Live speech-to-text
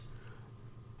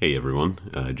Hey everyone,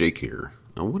 Jake here.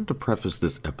 I wanted to preface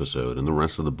this episode and the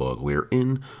rest of the book we are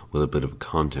in with a bit of a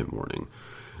content warning.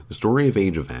 The story of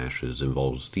Age of Ashes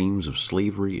involves themes of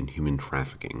slavery and human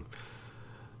trafficking.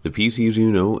 The PCs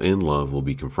you know and love will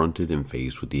be confronted and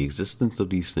faced with the existence of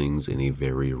these things in a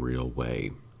very real way.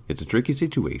 It's a tricky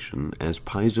situation, as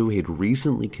Paizo had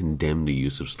recently condemned the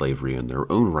use of slavery in their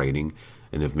own writing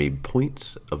and have made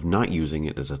points of not using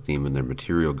it as a theme in their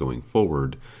material going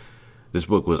forward. This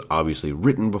book was obviously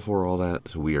written before all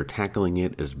that, so we are tackling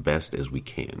it as best as we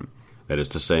can. That is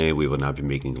to say, we will not be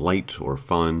making light or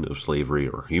fun of slavery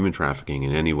or human trafficking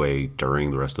in any way during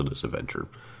the rest of this adventure.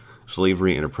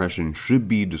 Slavery and oppression should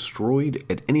be destroyed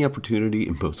at any opportunity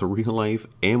in both real life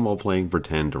and while playing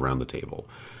pretend around the table.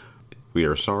 We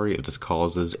are sorry if this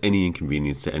causes any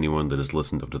inconvenience to anyone that has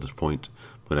listened up to this point,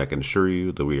 but I can assure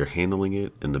you that we are handling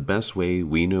it in the best way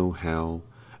we know how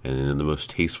and in the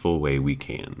most tasteful way we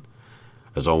can.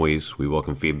 As always, we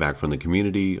welcome feedback from the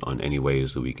community on any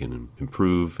ways that we can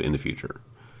improve in the future.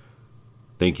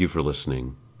 Thank you for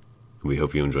listening, and we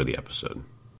hope you enjoy the episode.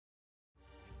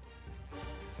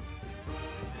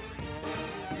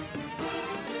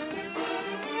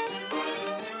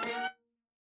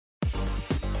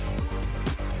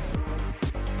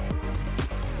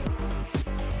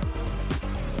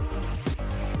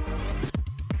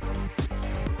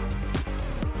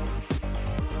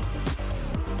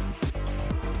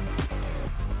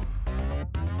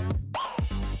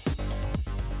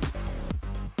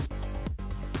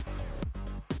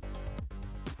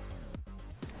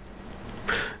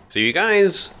 So you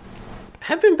guys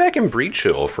have been back in Breach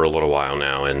Hill for a little while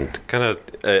now, and kind of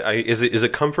is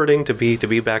it comforting to be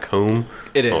back home?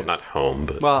 It is. Well, not home,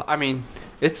 but Well, I mean,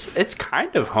 it's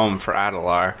kind of home for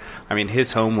Adelar. I mean,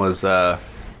 his home was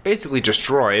basically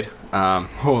destroyed.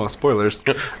 Spoilers.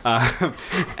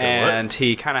 And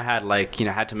he kind of had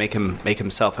had to make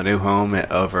himself a new home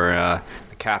over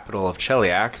the capital of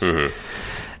Cheliax. Mm-hmm.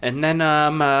 And then,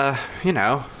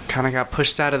 kind of got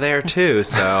pushed out of there, too,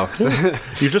 so...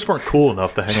 You just weren't cool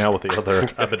enough to hang out with the other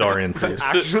Abadarian priests.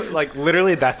 Actually,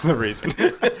 literally, that's the reason.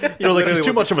 You're like, he's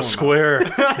too much of a square. Do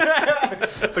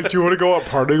you want to go out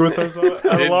partying with us,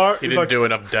 Adelar? He didn't do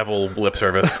enough devil lip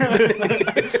service. Do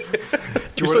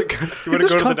you want to go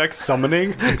to the next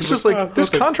summoning? It's just like, this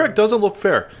contract doesn't look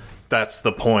fair. That's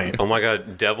the point. oh my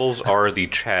god, devils are the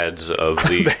Chads of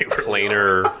the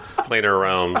planar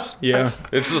realms. Yeah.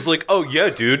 It's just like, oh yeah,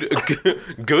 dude,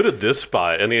 go to this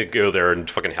spot, and they go there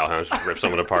and fucking hellhounds just rip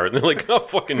someone apart, and they're like, oh,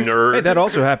 fucking nerd. Hey, that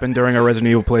also happened during our Resident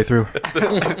Evil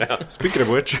playthrough. Speaking of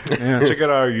which, check out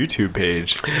our YouTube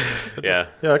page. Yeah.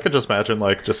 Yeah, I could just imagine,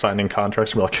 just signing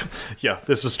contracts and be like, yeah,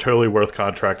 this is totally worth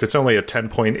contract. It's only a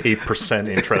 10.8%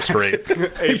 interest rate.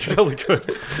 It's really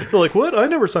good. You're like, what? I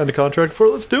never signed a contract before.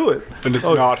 Let's do it. And it's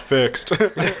not fixed.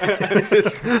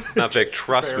 Not fixed.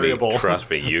 Trust me,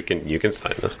 you can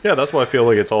sign this. Yeah, that's why I feel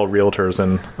like it's all realtors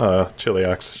and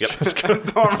Chiliacs. Yep.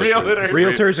 It's all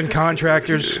Realtors and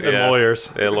contractors. And lawyers.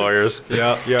 And lawyers.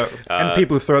 Yeah. And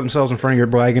people who throw themselves in front of your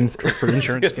wagon for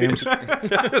insurance scams.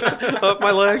 Up my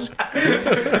leg.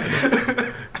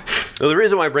 Well, the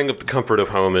reason why I bring up the comfort of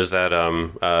home is that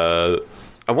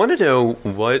I want to know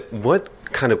what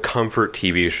kind of comfort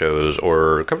TV shows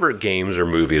or comfort games or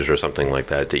movies or something like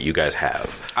that you guys have.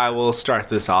 I will start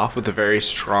this off with a very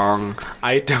strong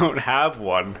I don't have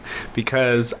one,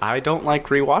 because I don't like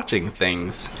rewatching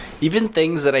things. Even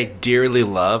things that I dearly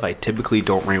love, I typically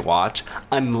don't rewatch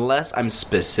unless I'm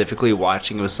specifically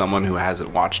watching with someone who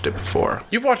hasn't watched it before.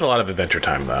 You've watched a lot of Adventure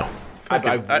Time, though.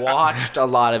 I've watched a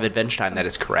lot of Adventure Time, that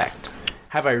is correct.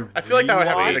 Have I feel like that would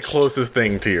have to be the rewatched? closest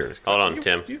thing to yours. Hold on,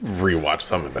 Tim. You rewatched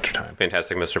some Adventure Time.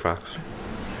 Fantastic Mr. Fox.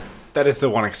 That is the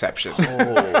one exception.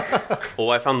 Oh,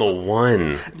 I found the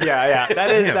one. Yeah.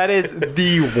 That is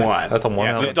the one. That's a one.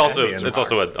 Yeah. It's also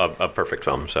a perfect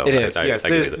film. So It is. I yes.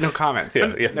 can do There's that. no comments.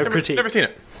 Yeah. No critique. Never seen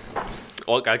it.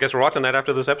 Well, I guess we're watching that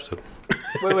after this episode.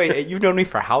 Wait. You've known me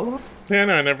for how long? Yeah,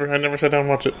 no, I never sat down and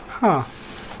watched it. Huh.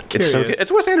 It's so good. It's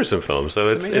a Wes Anderson film, so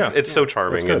it's so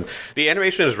charming, good. and the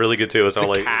animation is really good too. It's all The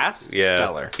like cast?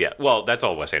 stellar. Yeah, well, that's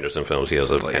all Wes Anderson films. He has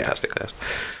a fantastic cast.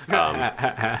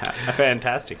 A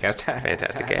fantastic cast.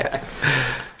 Fantastic cast.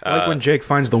 I like when Jake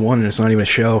finds the one and it's not even a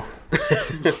show.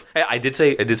 Hey, I did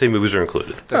say movies are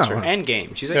included. That's Oh, true. wow. And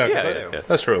games. She's like, Yeah.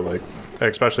 That's true.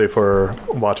 Especially for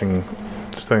watching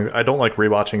this thing. I don't like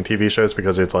rewatching TV shows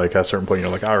because it's like at a certain point you're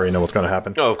like, I already know what's going to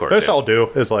happen. Oh, of course, This yeah. I'll do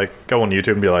is go on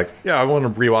YouTube and be like, yeah, I want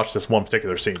to rewatch this one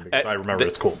particular scene because I remember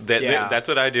it's cool. That's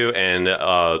what I do, and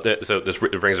so this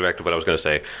brings it back to what I was going to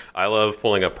say. I love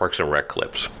pulling up Parks and Rec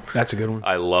clips. That's a good one.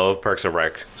 I love Parks and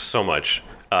Rec so much.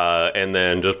 and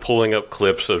then just pulling up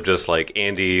clips of just like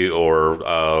Andy or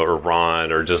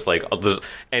Ron or just like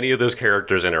any of those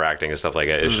characters interacting and stuff like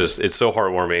that. It's so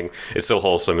heartwarming. It's so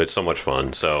wholesome. It's so much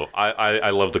fun. So I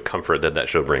love the comfort that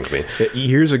show brings me.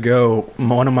 Years ago,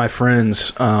 one of my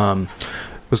friends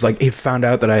was like, he found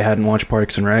out that I hadn't watched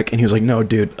Parks and Rec, and he was like, no,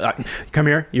 dude, come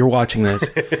here, you're watching this.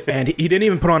 And he didn't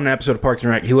even put on an episode of Parks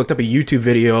and Rec. He looked up a YouTube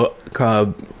video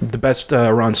called The Best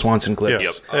Ron Swanson Clips.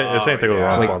 Yep. It's anything with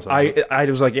Ron Swanson. I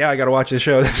was like, yeah, I got to watch this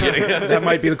show. That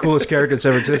might be the coolest character that's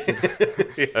ever existed.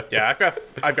 Yeah,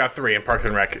 I've got 3, and Parks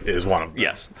and Rec is one of them.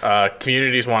 Yes.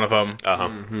 Community's one of them.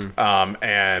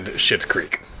 And Schitt's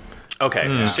Creek. Okay.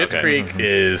 Schitt's Creek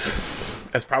is...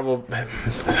 It's probably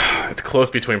it's close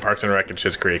between Parks and Rec and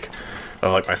Schitt's Creek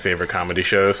of like my favorite comedy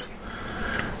shows.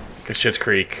 Because Schitt's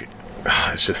Creek,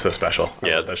 it's just so special.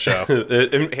 I love that show.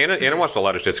 Hannah watched a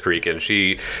lot of Schitt's Creek, and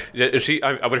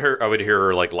I would hear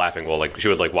her like laughing while like she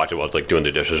would like watch it while like doing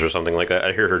the dishes or something like that.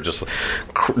 I hear her just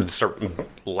start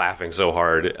laughing so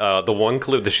hard. The one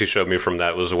clip that she showed me from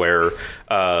that was where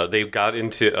they got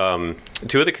into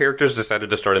 2 of the characters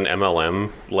decided to start an MLM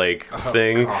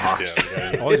thing.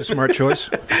 Always a smart choice.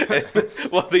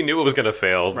 Well, they knew it was going to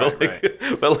fail, but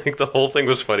the whole thing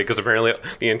was funny because apparently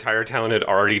the entire town had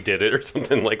already did it or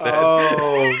something like that.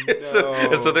 Oh,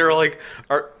 no. So they were like,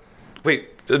 wait,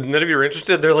 none of you are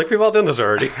interested? They're like, we've all done this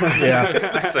already.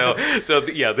 Yeah. so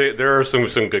yeah, there are some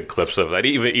good clips of that,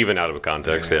 even out of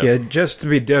context. Yeah, just to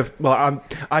be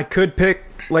I could pick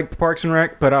like Parks and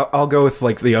Rec, but I'll go with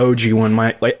like the OG one.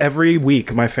 Every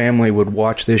week, my family would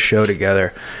watch this show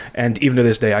together, and even to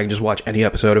this day, I can just watch any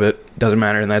episode of it. Doesn't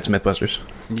matter, and that's MythBusters.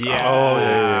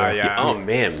 Yeah. Yeah. Oh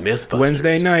man, MythBusters.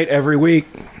 Wednesday night every week,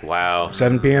 Wow.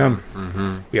 7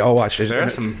 p.m. We all watched it. There are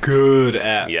some good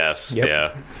apps. Yes. Yep.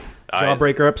 Yeah.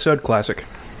 Jawbreaker episode, classic.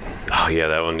 Oh yeah,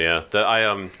 that one. Yeah,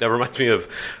 that reminds me of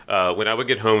when I would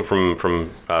get home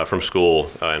from school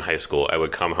in high school. I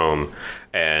would come home,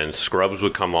 and Scrubs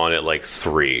would come on at like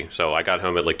 3. So I got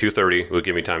home at like 2:30. It would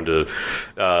give me time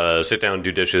to sit down,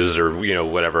 do dishes, or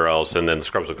whatever else, and then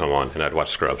Scrubs would come on, and I'd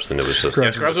watch Scrubs, and it was just Yeah,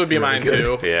 Scrubs would be mine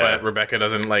too. Yeah. But Rebecca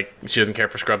doesn't care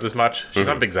for Scrubs as much. She's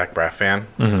not a big Zach Braff fan,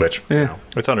 which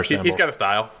It's understandable. he's got a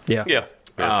style. Yeah. yeah.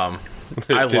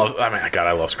 I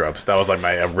love Scrubs. That was like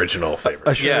my original favorite.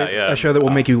 A show, Yeah. a show that will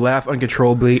make you laugh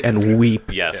uncontrollably and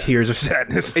weep Yes. tears of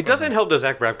sadness. It doesn't help that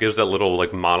Zach Braff gives that little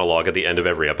like monologue at the end of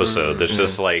every episode. That's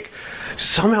just like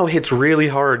somehow hits really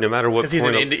hard, no matter what. Because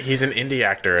he's an indie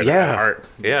actor at Yeah. heart.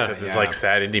 Yeah. Because it's like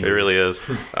sad indie It movies. really is.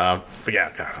 But yeah,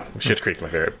 God, Schitt's Creek's my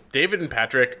favorite. David and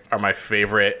Patrick are my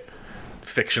favorite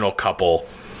fictional couple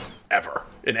ever.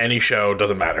 In any show,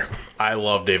 doesn't matter. I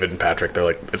love David and Patrick. They're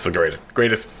like, it's the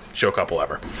greatest show couple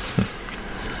ever.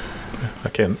 I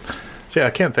can't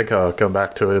think going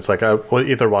back to it. It's like I will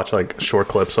either watch like short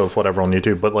clips of whatever on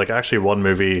YouTube, but like actually one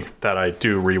movie that I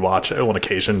do rewatch on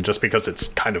occasion just because it's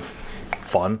kind of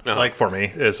fun. Uh-huh. Like for me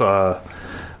is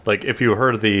like if you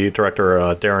heard of the director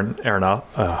Darren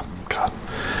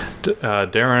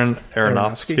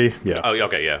Aronofsky. Yeah. Oh,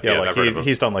 okay, yeah. Yeah, I've like heard of him.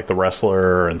 he's done like The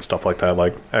Wrestler and stuff like that,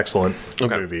 like excellent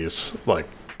Okay. movies like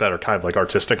that are kind of like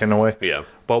artistic in a way. Yeah.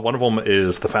 But one of them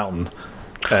is The Fountain.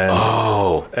 And,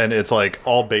 and it's like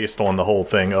all based on the whole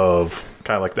thing of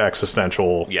kind of like the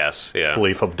existential Yes, yeah.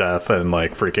 belief of death and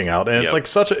like freaking out. And it's Yep. like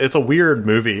it's a weird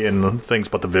movie in things,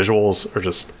 but the visuals are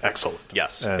just excellent.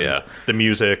 Yes, And yeah. the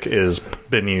music is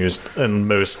been used in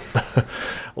most a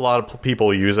lot of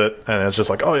people use it, and it's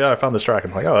just like, oh yeah, I found this track,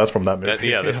 and I'm like, oh, that's from that movie.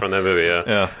 Yeah, that's from that movie.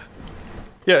 Yeah.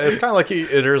 Yeah, it's kind of like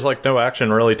there's like no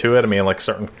action really to it. I mean, like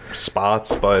certain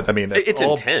spots, but I mean, It's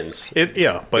all, intense. but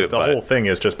the But- whole thing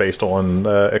is just based on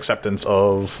acceptance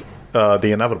of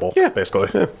the inevitable. Yeah. Basically.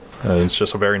 Yeah. And it's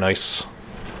just a very nice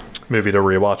movie to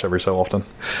rewatch every so often.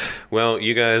 Well,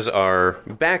 you guys are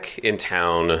back in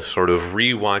town, sort of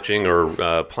rewatching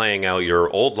or playing out your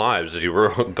old lives as you were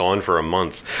gone for a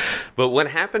month. But what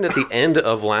happened at the end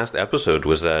of last episode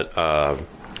was that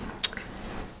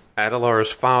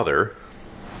Adelar's father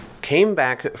came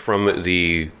back from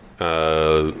the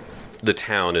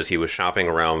town as he was shopping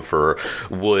around for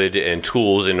wood and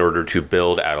tools in order to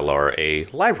build Adelar a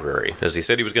library, as he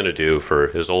said he was going to do for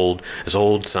his old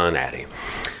son Addy.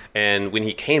 And when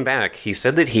he came back, he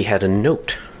said that he had a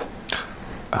note.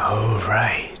 Oh,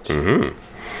 right.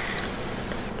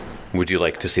 Would you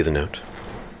like to see the note?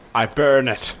 I burn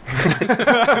it.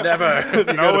 Never.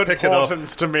 No pick it up.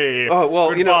 importance to me. Oh,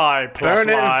 well, you know, Goodbye, plot Burn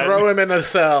it and line. throw him in a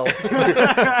cell.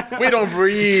 We don't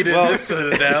breed in this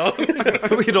citadel.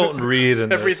 We don't read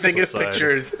in Everything this is society.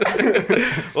 pictures.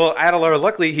 Well, Adelar,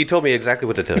 luckily, he told me exactly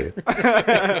what to tell you.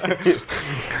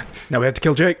 Now we have to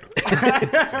kill Jake.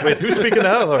 Wait, who's speaking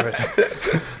out? All right.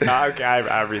 Okay,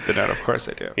 I read the note. Of course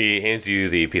I do. He hands you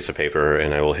the piece of paper,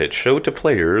 and I will hit show to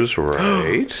players,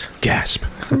 right? Gasp.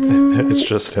 It's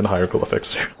just in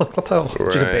hieroglyphics. You're like, what the hell?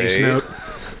 Right. Just a base note.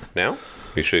 Now?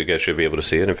 You guys should be able to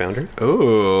see it in Foundry.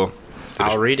 Ooh.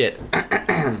 I'll read it.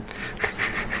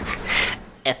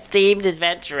 Esteemed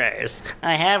adventurers,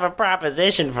 I have a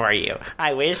proposition for you.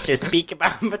 I wish to speak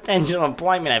about potential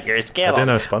employment of your skill, didn't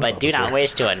know SpongeBob but do was not here.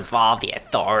 wish to involve the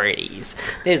authorities.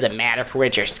 This is a matter for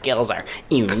which your skills are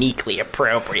uniquely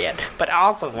appropriate, but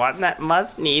also one that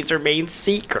must needs remain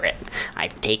secret.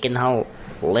 I've taken the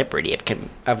liberty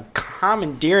of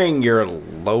commandeering your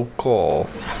local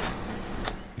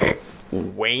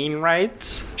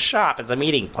Wainwright's shop as a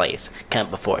meeting place. Come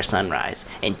before sunrise,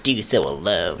 and do so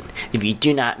alone. If you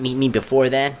do not meet me before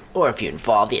then, or if you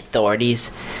involve the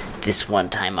authorities, this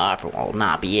one-time offer will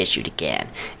not be issued again.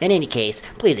 In any case,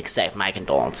 please accept my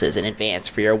condolences in advance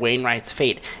for your Wainwright's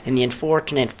fate and the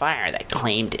unfortunate fire that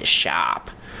claimed his shop.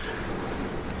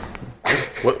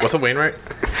 What's a Wainwright?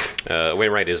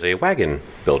 Wainwright is a wagon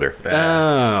builder,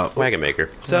 Oh. wagon maker.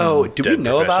 So, do we Dead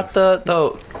know profession.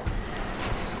 about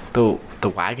the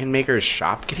wagon maker's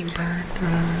shop getting burned?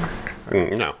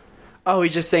 No. Oh,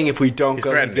 he's just saying if we don't go, he's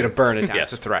threatening. going to burn it down.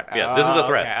 Yes. It's a threat. Yeah, this is a Oh,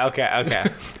 threat. Okay.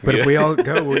 But if we all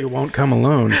go, we won't come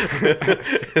alone.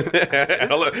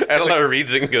 Adelar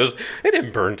reads it and goes, "It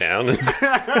didn't burn down."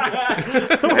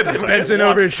 Benson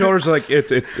over his shoulders like it's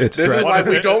This is threat. why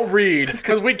we don't read,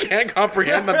 because we can't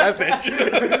comprehend the message.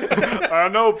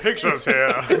 No pictures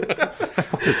here.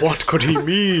 What could he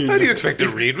mean? How do you expect to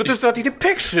read with there's not even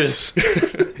pictures?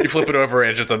 You flip it over,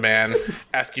 and it's just a man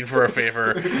asking for a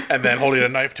favor, and then holding a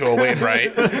knife to a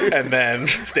Wainwright, and then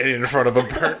standing in front of a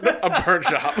burnt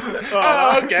shop.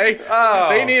 Oh, okay.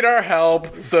 They need our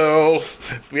help, so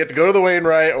we have to go to the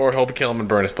Wainwright, or he'll kill him and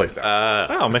burn his place down.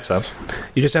 Oh, makes sense.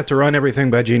 You just have to run everything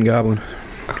by Gene Goblin.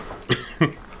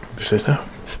 You say no.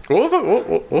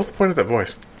 What was the point of that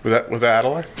voice? Was that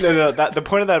Adelar? No. The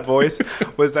point of that voice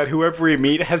was that whoever we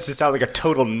meet has to sound like a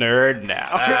total nerd now.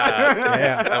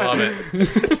 Yeah. I love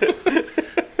it.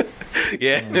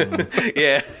 Yeah,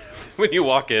 yeah. When you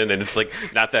walk in and it's like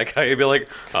not that guy, you'd be like,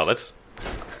 "Oh, that's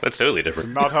totally different."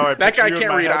 Not how I That picture guy you in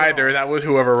can't my read head. either. That was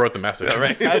whoever wrote the message.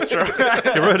 Right? That's true.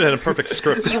 You wrote it in a perfect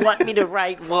script. You want me to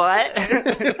write what?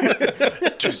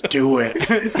 Just do it.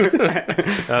 It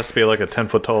has to be like a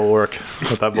 10-foot tall orc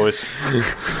with that voice.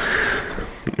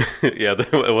 Yeah,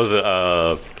 it was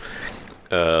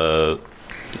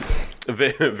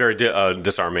very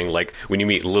disarming. Like when you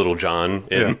meet Little John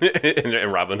in, in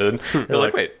Robin Hood, you're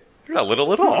like, "Wait, you're not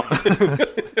little at all."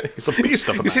 He's a beast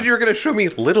of a You said man. you were going to show me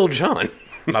Little John.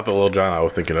 Not the Little John I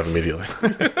was thinking of immediately.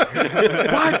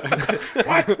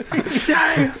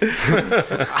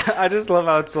 I just love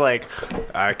how it's like,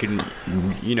 I can,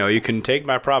 you can take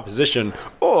my proposition,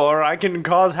 or I can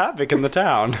cause havoc in the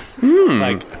town. It's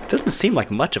like, it doesn't seem like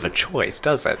much of a choice,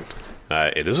 does it?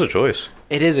 It is a choice.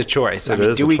 It is a choice. I It mean,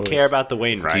 is do a we choice. care about the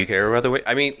Wainwright? Do you care about the way?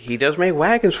 I mean, he does make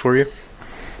wagons for you.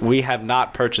 We have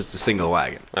not purchased a single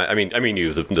wagon. I mean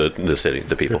you, the city,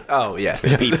 the people. Oh, yes,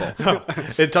 the people.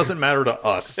 It doesn't matter to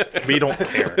us. We don't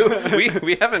care.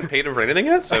 we haven't paid him for anything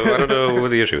yet, so I don't know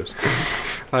what the issue is.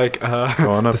 Like,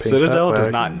 Gonna the paint Citadel that does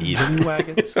wagon. not need any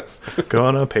wagons.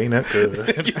 Gonna paint it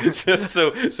good.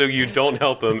 so you don't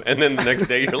help him, and then the next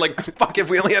day you're like, "Fuck! If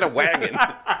we only had a wagon."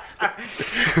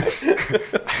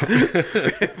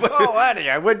 Oh, Eddie,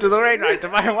 I went to the Wainwright to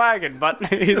buy a wagon, but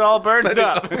he's all burned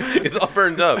up. It's all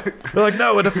burned up. They're like,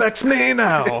 no, it affects me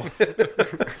now.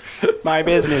 My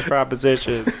business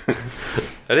proposition.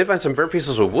 I did find some burnt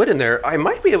pieces of wood in there. I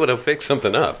might be able to fix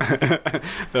something up.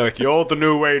 They're like, you're the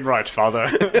new Wainwright, father.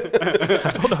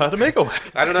 I don't know how to make a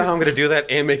wagon. I don't know how I'm going to do that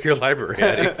and make your library,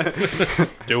 Eddie.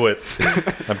 Do it.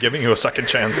 I'm giving you a second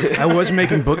chance. I was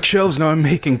making bookshelves, now I'm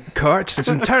making carts. It's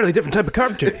an entirely different type of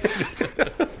carpentry.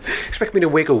 Expect me to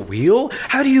make a wheel?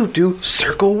 How do you do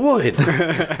circle wood?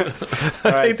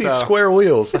 I hate these square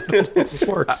wheels. I don't know how this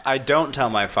works. I don't tell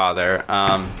my father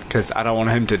because I don't want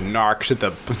him to narc to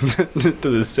the to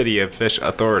the city of fish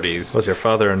authorities. Was your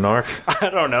father a narc? I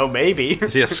don't know, maybe.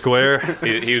 Is he a square?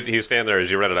 He's standing there as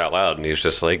you read it out loud, and he's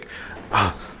just like,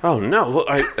 "Oh no! Look,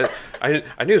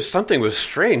 I knew something was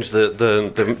strange.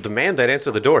 The man that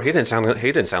answered the door, he didn't sound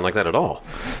like that at all."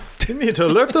 You need to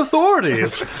alert the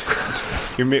authorities.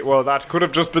 You mean, well, that could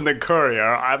have just been the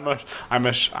courier.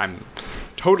 I'm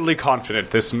totally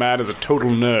confident this man is a total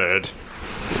nerd.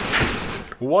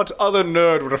 What other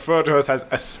nerd would refer to us as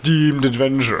esteemed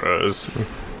adventurers?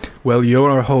 Well,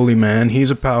 you're a holy man.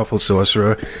 He's a powerful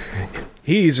sorcerer.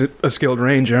 He's a skilled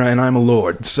ranger, and I'm a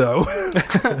lord, so...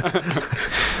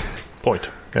 Point.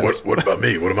 Yes. What about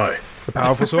me? What am I? a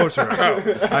powerful sorcerer.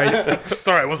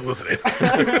 Sorry, I wasn't listening.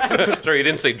 Sorry, you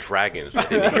didn't say dragons. I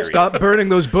didn't hear you. Stop burning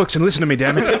those books and listen to me,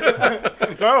 damn it.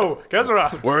 No,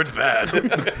 Kezra, Words bad.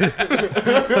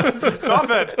 stop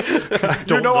it.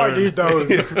 You know I need those.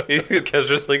 Because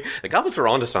just like the goblins are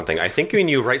onto something. I think when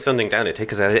you write something down, it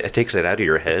takes it out of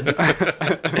your head.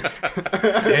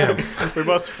 Damn. We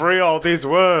must free all these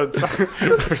words.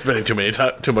 We're spending too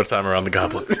much time around the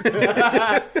goblins.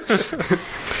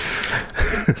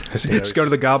 Just go to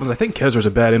the goblins. I think Kezra's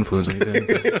a bad influence on these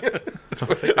things.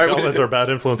 Goblins are a bad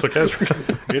influence on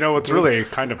Kezra. You know what's really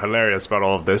kind of hilarious about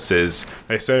all of this is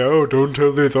they say, "Oh, don't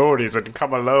tell the authorities and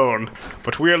come alone."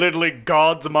 But we are literally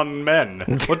gods among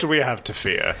men. What do we have to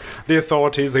fear? The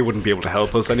authorities, they wouldn't be able to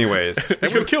help us anyways. We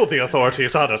could kill the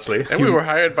authorities, honestly. And we were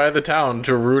hired by the town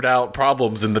to root out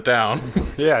problems in the town.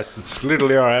 Yes, it's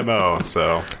literally our MO,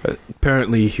 so...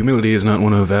 Apparently, humility is not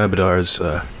one of Abadar's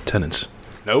tenets.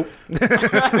 Nope. Nope.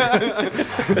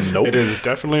 It is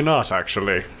definitely not,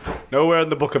 actually. Nowhere in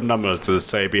the Book of Numbers does it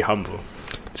say be humble.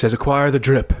 It says acquire the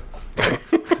drip.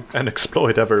 And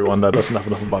exploit everyone that doesn't have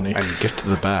enough money. And get to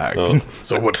the bag.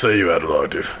 So what say you,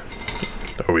 Adelardiv?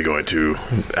 Are we going to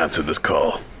answer this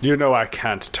call? You know I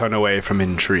can't turn away from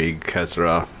intrigue,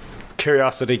 Kezra.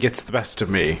 Curiosity gets the best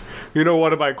of me. You know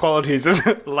one of my qualities is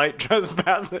light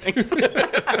trespassing.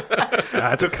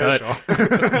 That's a cut.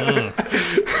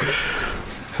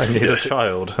 I need a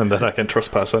child, and then I can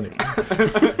trespass anyone.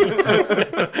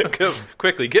 Go,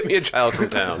 quickly, get me a child from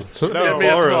town. Get me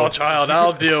a small child.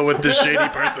 I'll deal with this shady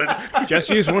person. Just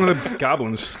use one of the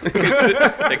goblins. Take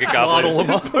a goblin.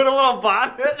 Put a little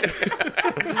bonnet.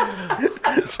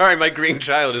 Sorry, my green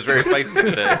child is very feisty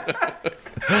today.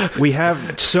 We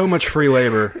have so much free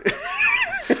labor.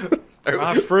 It's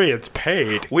not free, it's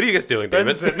paid. What are you guys doing,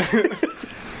 David? Benson.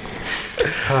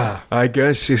 I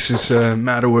guess this is a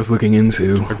matter worth looking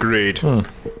into. Agreed.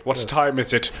 What time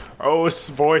is it? Oh,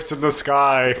 voice in the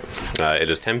sky. It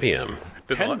is 10 p.m.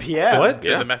 10 p.m. What?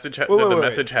 Did Yeah. the message wait, wait.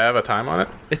 message have a time on it?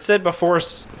 It said before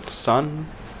sun.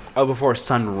 Oh, before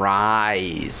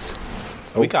sunrise.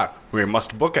 We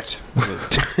must book it.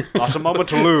 Not a moment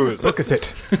to lose. Look at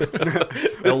it.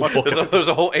 There's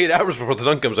a whole 8 hours before the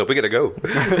sun comes up. We gotta go.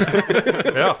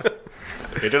 Yeah.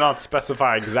 He did not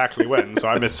specify exactly when, so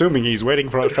I'm assuming he's waiting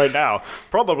for us right now.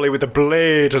 Probably with a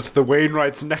blade at the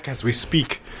Wainwright's neck as we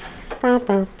speak.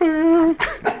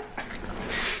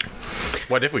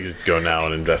 What if we just go now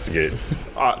and investigate?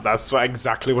 That's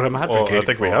exactly what I'm Well, advocating I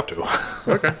think we for. have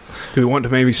to. Do we want to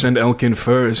maybe send Elkin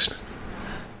first?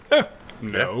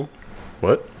 No.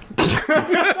 What?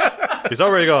 He's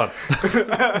already gone.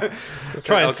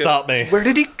 Try and stop me. Where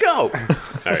did he go?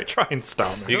 All right. Try and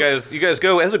stop me. You guys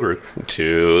go as a group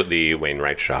to the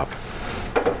Wainwright shop.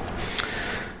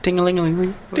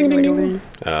 Ding-a-ling-a-ling.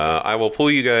 I will pull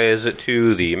you guys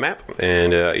to the map,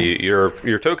 and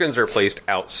your tokens are placed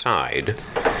outside.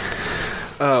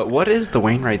 What is the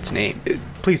Wainwright's name?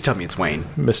 Please tell me it's Wayne.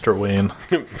 Mr. Wayne.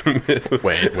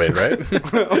 Wait, right?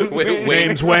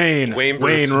 Name's Wayne. Wayne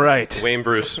Bruce. Wayne Wright. Wayne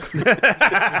Bruce.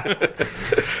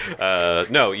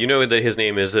 No, you know that his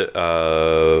name is let's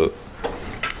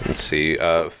see,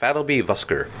 Fadleby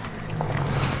Vusker.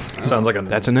 Sounds like a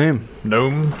That's a name.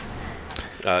 gnome.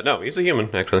 No, he's a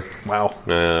human, actually. Wow.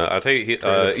 I'll tell you,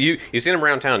 you've seen him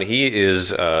around town. He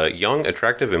is young,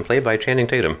 attractive, and played by Channing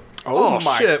Tatum. Oh,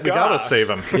 my shit, we gotta gosh. save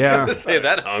him. Yeah. Say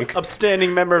that hunk.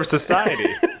 Upstanding member of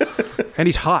society. And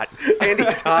he's hot. And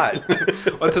he's hot.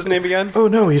 What's his name again? Oh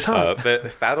no, he's hot.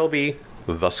 Fadleby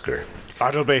Vusker.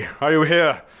 Fadleby, are you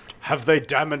here? Have they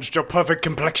damaged your perfect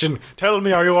complexion? Tell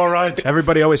me, are you alright?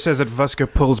 Everybody always says that Vusker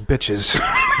pulls bitches.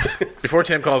 Before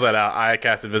Tim calls that out, I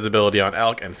cast invisibility on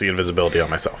Elk and see invisibility on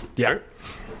myself. Yeah.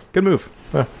 Good move.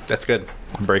 That's good.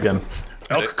 Break in.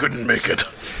 Elk couldn't make it.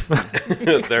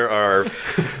 There are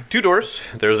two doors.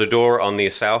 There's a door on the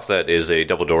south that is a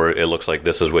double door. It looks like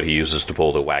this is what he uses to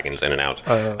pull the wagons in and out.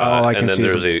 I can and then see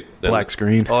there's the a black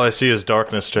screen. All I see is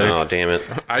darkness, Jake. Oh, damn it.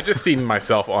 I just seen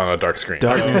myself on a dark screen.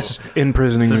 Darkness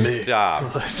imprisoning me. Stop.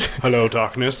 Hello,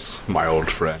 darkness, my old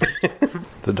friend.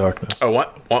 The darkness. Oh,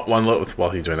 one little, while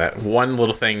he's doing that, one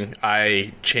little thing,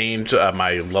 I changed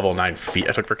my level 9 feat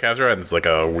I took for Kazra, and it's like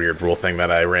a weird rule thing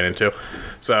that I ran into.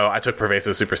 So I took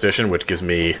Pervasive Superstition, which gives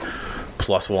me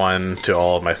 +1 to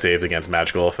all of my saves against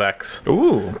magical effects.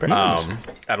 Ooh, very nice.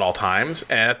 At all times.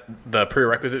 And the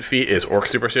prerequisite feat is Orc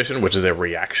Superstition, which is a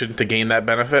reaction to gain that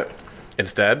benefit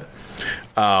instead.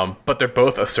 But they're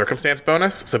both a circumstance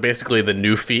bonus. So basically, the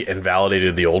new feat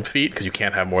invalidated the old feat because you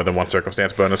can't have more than one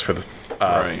circumstance bonus for the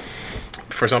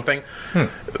for something.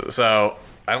 So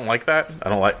I don't like that. I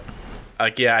don't like.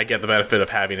 Yeah, I get the benefit of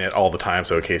having it all the time.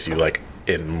 So in case you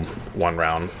in one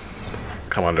round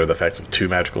come under the effects of 2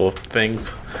 magical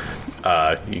things,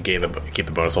 you keep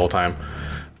the bonus the whole time.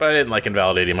 But I didn't like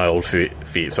invalidating my old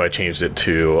feat, so I changed it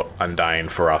to Undying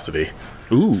Ferocity.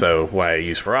 Ooh. So when I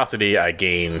use Ferocity, I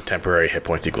gain temporary hit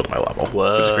points equal to my level.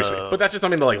 Whoa. Which is pretty sweet. But that's just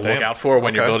something to look out for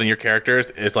when you're building your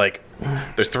characters. It's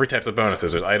there's 3 types of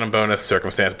bonuses. There's item bonus,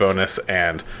 circumstance bonus,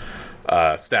 and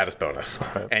status bonus.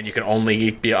 Right. And you can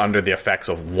only be under the effects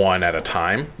of 1 at a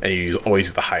time, and you always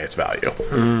use the highest value.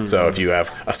 So if you have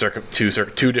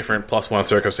two different +1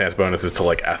 circumstance bonuses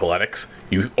to athletics,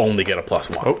 you only get a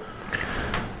 +1. Oh.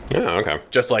 Yeah, okay.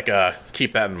 Just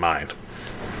keep that in mind.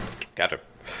 Gotcha.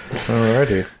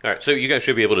 Alrighty. All right, so you guys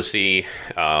should be able to see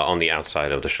on the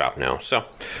outside of the shop now. So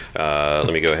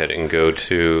let me go ahead and go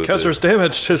to... Kezra's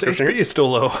damaged. His HP is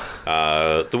still low.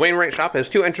 The Wainwright shop has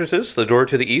 2 entrances, the door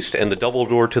to the east and the double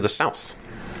door to the south.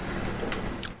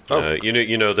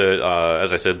 You know that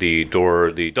as I said, the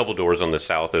double doors on the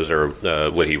south, those are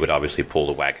what he would obviously pull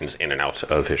the wagons in and out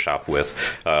of his shop with.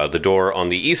 The door on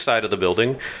the east side of the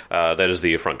building, that is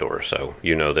the front door. So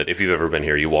you know that if you've ever been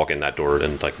here, you walk in that door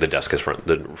and the desk is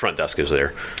the front desk is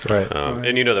there. Right.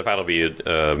 And you know that Fadlby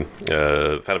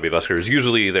Busker is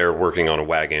usually there working on a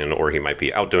wagon, or he might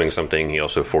be out doing something. He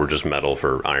also forges metal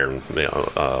for iron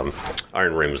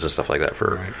rims and stuff like that.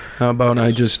 How about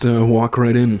I just walk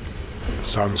right in?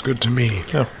 Sounds good to me.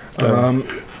 Yeah.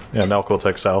 Nelk will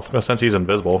take south. But since he's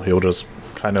invisible, he'll just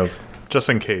kind of, just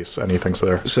in case anything's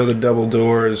there. So the double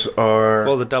doors are...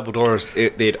 Well, the double doors,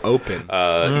 they'd open.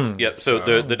 Yeah, so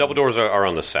the double doors are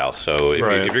on the south. So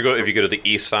if you go to the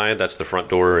east side, that's the front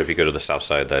door. If you go to the south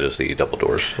side, that is the double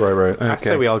doors. Right. I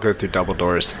say we all go through double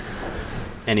doors.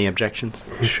 Any objections?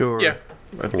 Sure. Yeah.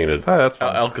 That's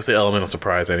fine. Elk is the elemental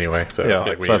surprise anyway, so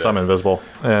I'm invisible.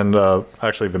 And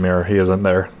actually, Vamir, he isn't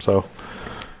there, so...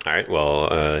 All right,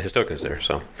 well, his token's there,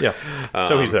 so... Yeah,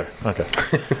 so he's there. Okay.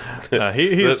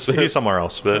 He's somewhere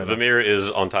else. Vamir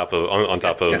is on top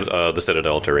of the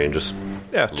Citadel terrain, just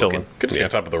chilling. Could just be on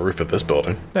top of the roof of this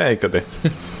building. Yeah, he could be.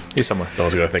 He's somewhere. No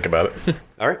one's going to think about it.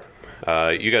 All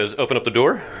right. You guys open up the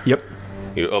door. Yep.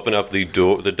 You open up the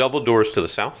double doors to the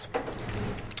south.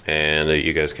 And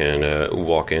you guys can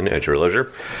walk in at your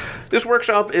leisure. This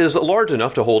workshop is large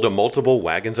enough to hold multiple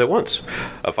wagons at once.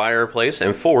 A fireplace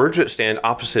and forge stand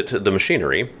opposite the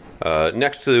machinery,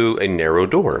 next to a narrow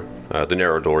door. The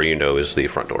narrow door, is the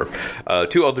front door.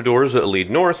 2 other doors lead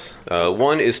north.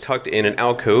 One is tucked in an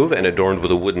alcove and adorned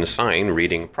with a wooden sign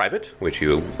reading private, which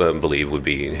you believe would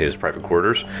be his private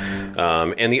quarters.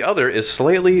 And the other is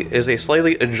a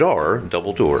slightly ajar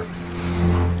double door.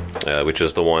 Which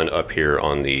is the one up here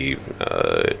on the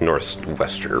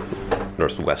northwest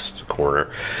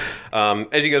corner.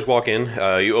 As you guys walk in,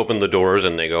 you open the doors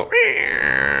and they go...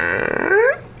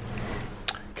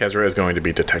 Kezra is going to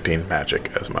be detecting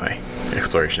magic as my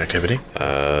exploration activity.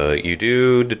 You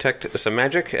do detect some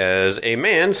magic as a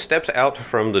man steps out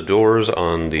from the doors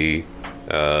on the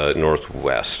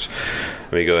northwest.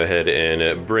 Let me go ahead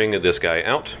and bring this guy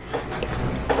out.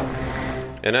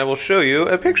 And I will show you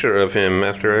a picture of him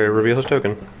after I reveal his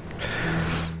token.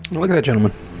 Look at that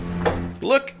gentleman.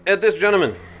 Look at this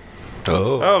gentleman.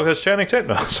 Oh, his Channing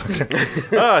Tatum.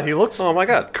 No, he looks Oh my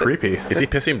god. creepy. Is he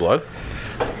pissing blood?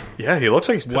 Yeah, he looks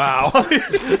like he's Wow.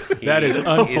 That is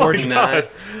unfortunate. Not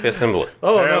his symbol.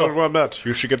 Oh, Well, no. well met.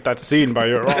 You should get that seen by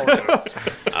your ologist.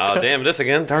 Oh, damn this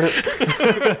again. Darn it.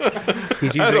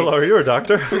 He's using... Adelar, you're a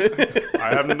doctor.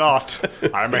 I am not.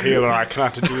 I'm a healer. I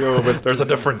cannot deal with... There's a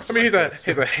difference. I mean,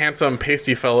 he's a handsome,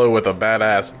 pasty fellow with a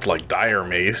badass, dire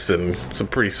mace and some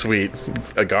pretty sweet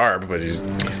garb, but he's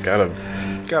got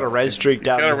a red streak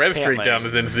down. red streak down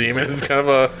his inseam, and it's kind of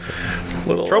a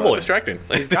little Troubling. distracting.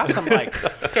 He's got some I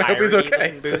hope he's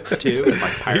okay. boots too. And,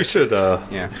 pirate You should,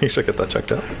 boots. you should get that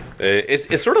checked out.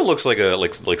 It sort of looks like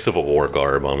like Civil War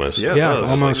garb almost. Yeah, Yeah, it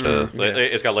does. almost.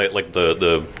 It's got like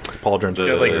the Pauldrons.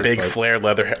 Got big flared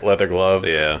leather gloves.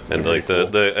 yeah, and like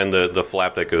the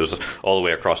flap that goes all the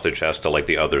way across the chest to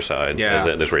the other side.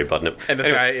 Yeah. That's where you button it. And this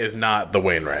guy is not the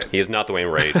Wainwright. He is not the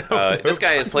Wainwright. This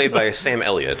guy is played by Sam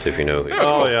Elliott, if you know.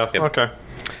 Oh, yeah. Yep. Okay.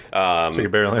 So you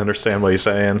barely understand what he's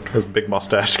saying. His big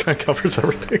mustache kind of covers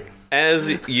everything. As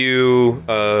you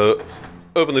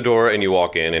open the door and you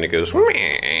walk in, and it goes...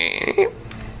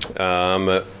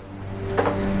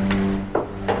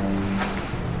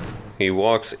 he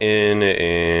walks in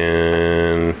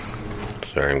and...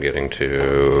 Sorry, I'm getting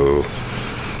to...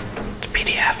 the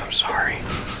PDF, I'm sorry.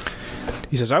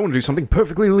 He says, I want to do something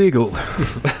perfectly legal.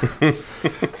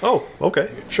 Oh, okay,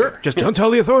 sure. Just don't tell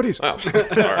the authorities. Oh,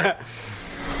 sorry.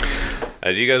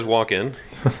 As you guys walk in,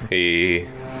 he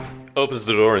opens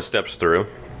the door and steps through.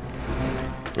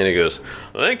 And he goes,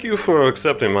 "Thank you for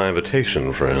accepting my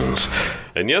invitation, friends.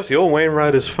 And yes, your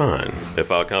Wainwright is fine. If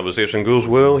our conversation goes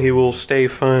well, he will stay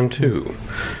fine too.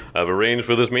 I've arranged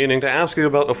for this meeting to ask you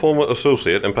about a former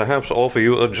associate and perhaps offer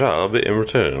you a job in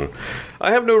return.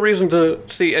 I have no reason to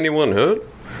see anyone hurt,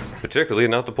 particularly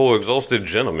not the poor exhausted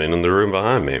gentleman in the room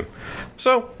behind me.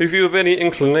 So, if you have any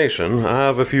inclination, I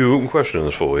have a few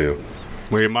questions for you."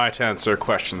 We might answer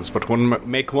questions, but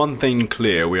make one thing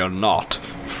clear: we are not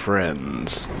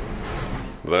friends.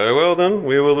 Very well then,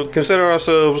 we will consider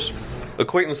ourselves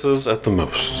acquaintances at the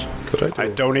most. I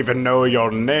don't even know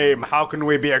your name. How can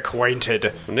we be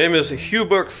acquainted? My name is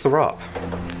Hubert Throp.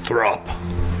 Throp.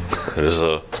 It is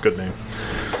It's a good name.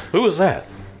 Who is that?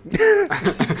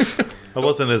 That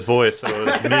wasn't his voice, so it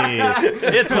was me.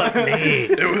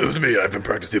 It was me. I've been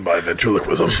practicing my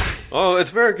ventriloquism. Oh,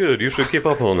 it's very good. You should keep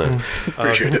up on that.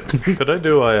 Appreciate it. Could I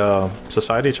do a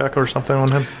society check or something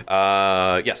on him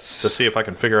Yes. to see if I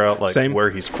can figure out like Same. where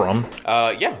he's from?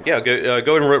 Yeah.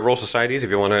 Go and roll societies if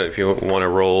you want to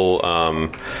roll.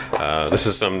 This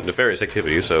is some nefarious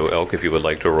activity. So, Elk, if you would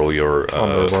like to roll your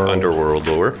underworld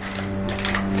lore.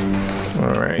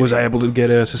 All right. Was I able to get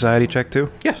a society check too?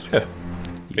 Yes.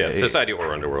 Yeah, society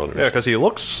or underworld. Yeah, because he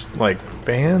looks like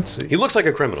fancy. He looks like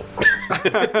a criminal.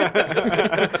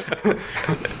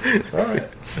 All right.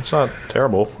 It's not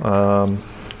terrible.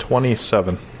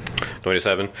 27.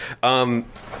 27.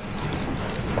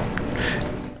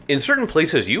 In certain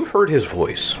places, you've heard his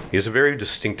voice. He has a very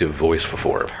distinctive voice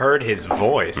before. Heard his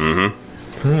voice.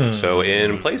 So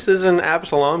in places in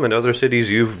Absalom and other cities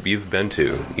you've been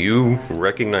to, you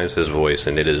recognize his voice,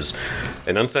 and it is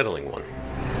an unsettling one,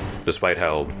 despite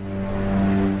how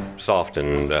soft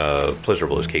and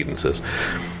pleasurable his cadence is.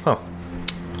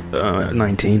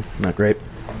 19. Not great.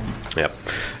 Yep.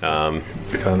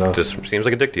 Kinda. Just seems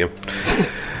like a dick to you.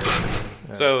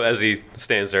 So as he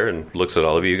stands there and looks at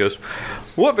all of you, he goes,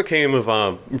 "What became of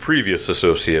our previous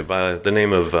associate by the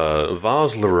name of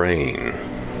Vaz Lorraine?"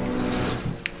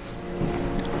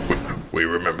 We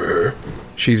remember her.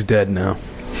 She's dead now.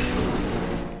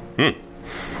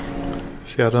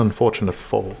 She had an unfortunate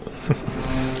fall.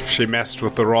 She messed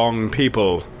with the wrong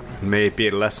people. May it be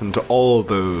a lesson to all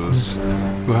those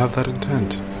who have that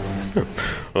intent.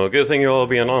 Well, good thing you're all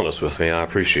being honest with me. I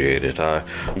appreciate it. I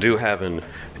do have an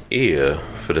ear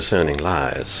for discerning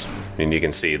lies. And you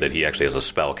can see that he actually has a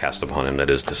spell cast upon him that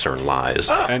is discern lies.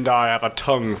 And I have a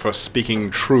tongue for speaking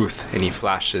truth. And he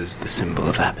flashes the symbol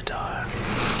of Abadar.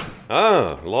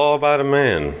 Ah, law-abiding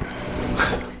man.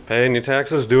 Paying your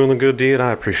taxes, doing the good deed,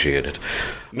 I appreciate it.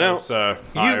 Now, Sir,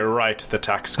 I write the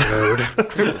tax code.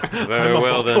 very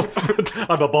well then.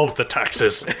 I'm above the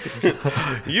taxes.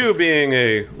 You being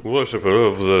a worshipper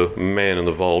of the man in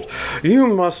the vault, you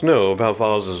must know about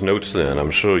Vaz's notes then.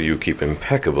 I'm sure you keep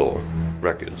impeccable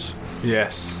records.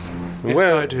 Yes. Yes,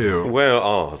 Where, I do. Where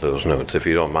are those notes, if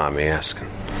you don't mind me asking?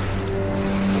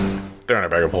 They're in a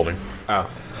bag of holding.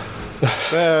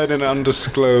 They're in an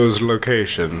undisclosed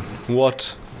location.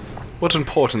 What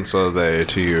importance are they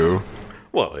to you?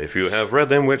 Well, if you have read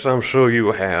them, which I'm sure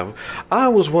you have, I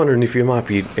was wondering if you might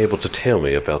be able to tell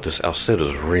me about this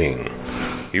Alcetta's ring.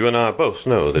 You and I both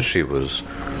know that she was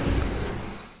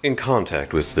in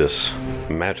contact with this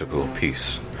magical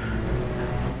piece.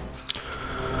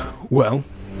 Well,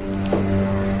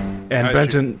 and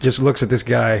Benson just looks at this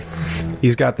guy.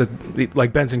 He's got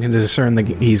Benson can discern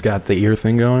he's got the ear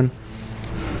thing going.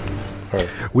 Right.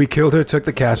 We killed her, took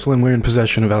the castle, and we're in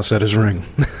possession of Alcetta's ring.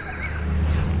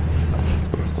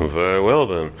 Very well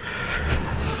then.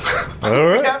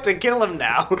 We have to kill him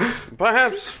now.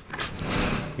 Perhaps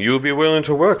you'll be willing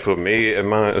to work for me and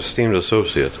my esteemed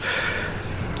associate.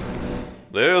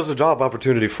 There's a job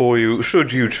opportunity for you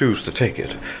should you choose to take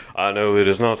it. I know it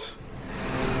is not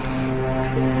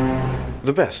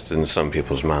the best in some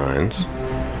people's minds.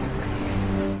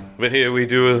 But here we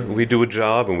do a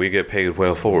job and we get paid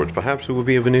well for it. Perhaps it would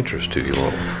be of an interest to you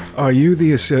all. Are you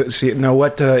the associate? No,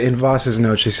 what in Voss's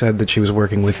note she said that she was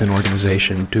working with an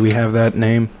organization. Do we have that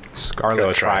name?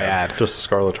 Scarlet Triad. Just the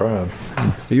Scarlet Triad.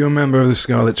 Are you a member of the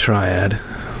Scarlet Triad?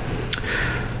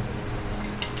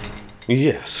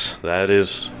 Yes, that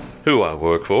is who I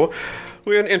work for.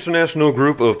 We're an international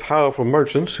group of powerful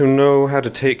merchants who know how to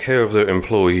take care of their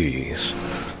employees.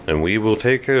 And we will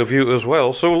take care of you as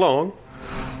well, so long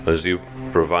as you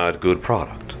provide good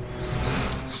product.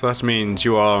 So that means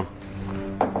you are...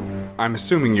 I'm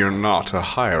assuming you're not a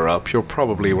higher up. You're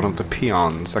probably one of the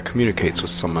peons that communicates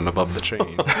with someone above the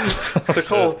chain.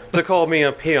 To call me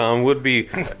a peon would be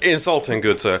insulting,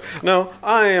 good sir. No,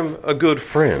 I am a good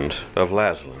friend of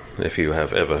Laszlo, if you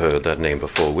have ever heard that name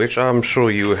before, which I'm sure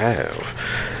you have.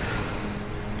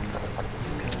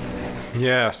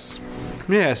 Yes.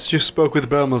 Yes, you spoke with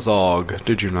Belmazog,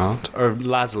 did you not? Or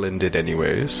Lazlin did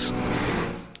anyways.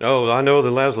 Oh, I know that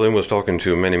Laszlo was talking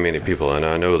to many, many people, and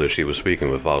I know that she was speaking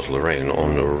with Vaz Lorraine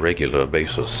on a regular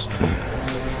basis.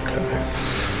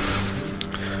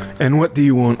 And what do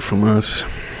you want from us?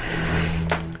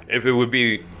 If it would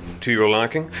be to your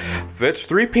liking, fetch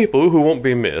 3 people who won't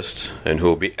be missed, and who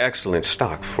will be excellent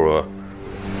stock for a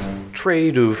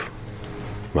trade of...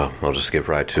 Well, I'll just skip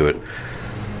right to it.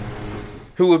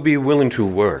 Who would be willing to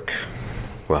work?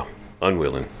 Well,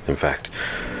 unwilling, in fact.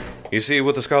 You see,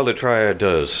 what the Scarlet Triad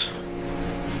does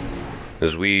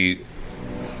is we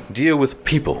deal with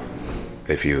people,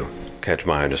 if you catch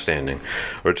my understanding.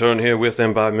 Return here with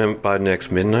them by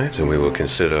next midnight, and we will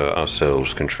consider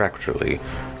ourselves contractually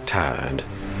tied.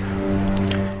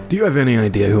 Do you have any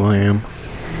idea who I am?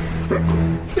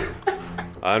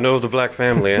 I know the Black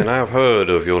Family, and I've heard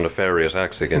of your nefarious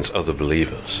acts against other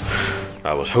believers.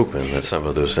 I was hoping that some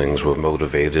of those things were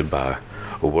motivated by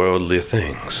worldly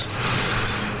things.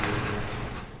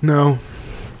 No.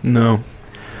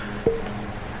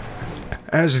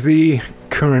 As the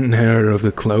current inheritor of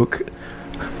the cloak,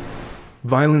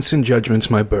 violence and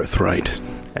judgment's my birthright.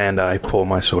 And I pull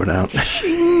my sword out.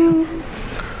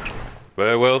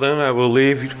 Very well then, I will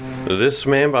leave this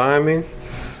man behind me.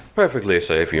 Perfectly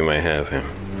safe, you may have him.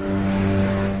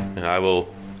 I will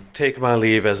take my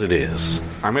leave as it is.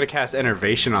 I'm gonna cast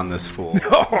Enervation on this fool.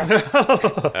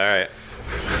 Alright.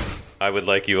 I would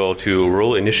like you all to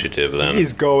roll initiative then.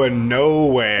 He's going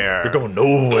nowhere. You're going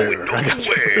nowhere. I got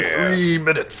you for 3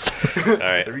 minutes.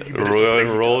 Alright,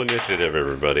 roll initiative,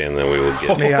 everybody, and then we will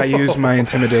get... May I use my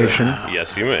intimidation?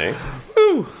 Yes, you may.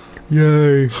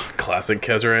 Yay. Classic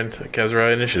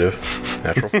Kezra initiative.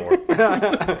 Natural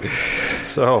 4.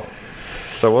 So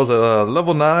what was it?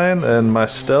 Level 9 and my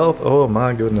stealth. Oh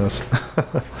my goodness.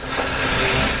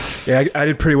 Yeah, I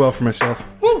did pretty well for myself.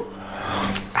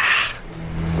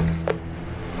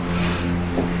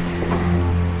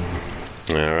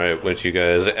 Alright, once you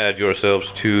guys add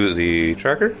yourselves to the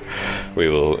tracker, we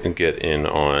will get in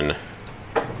on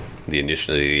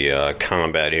the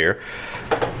combat here.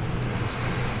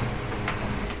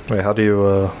 Wait, how do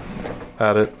you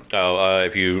add it?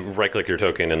 If you right-click your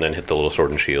token and then hit the little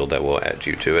sword and shield, that will add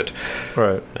you to it.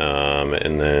 Right.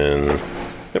 And then...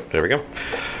 Yep, there we go.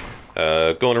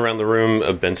 Going around the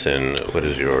room, Benson, what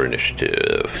is your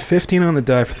initiative? 15 on the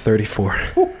die for 34.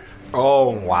 Oh,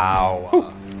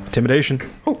 wow. Intimidation.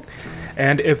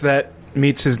 And if that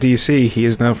meets his DC, he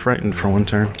is now frightened for 1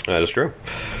 turn. That is true.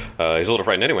 He's a little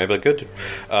frightened anyway, but good.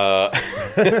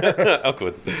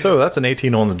 Elkwood. So that's an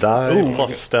 18 on the die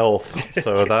plus stealth.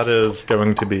 So that is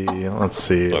going to be, let's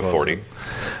see. 40.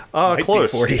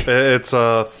 Close. be 40. It's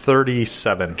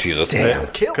 37. Jesus.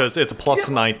 Because it's a plus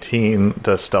 19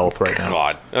 to stealth right now.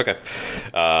 God. Okay.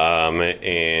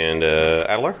 And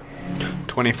Adler?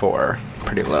 24.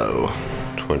 Pretty low.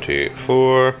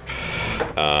 24.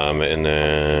 And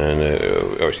then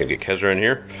I was going to get Kezra in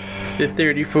here. It's a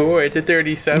 34. It's a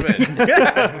 37.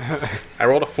 I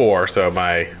rolled a 4, so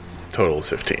my total is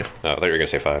 15. I thought you were going to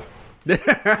say 5.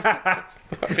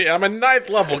 I mean, I'm a 9th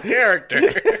level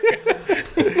character.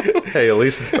 Hey, at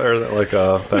least it's better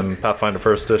than Pathfinder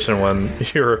First Edition when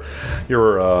your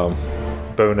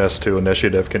bonus to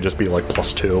initiative can just be like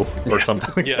 +2 or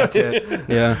something. Yeah. That's it.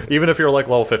 Yeah. Even if you're like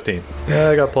level 15. Yeah,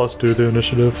 I got +2 to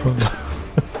initiative.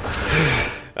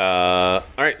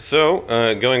 Alright, so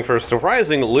going for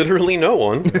surprising literally no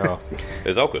one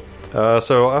is Elkwood.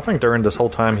 So I think during this whole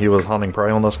time he was hunting prey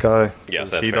on this guy.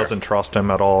 Yes, that's he fair. doesn't trust him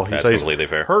at all. He That's says completely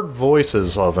fair. heard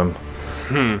voices of him.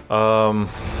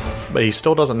 But he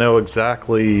still doesn't know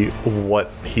exactly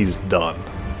what he's done,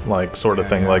 like sort of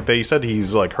thing. Like they said,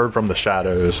 he's like heard from the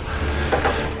shadows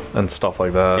and stuff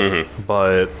like that.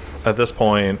 But at this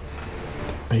point,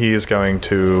 he's going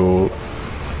to.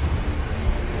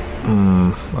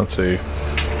 Let's see.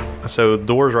 So the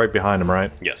door's right behind him,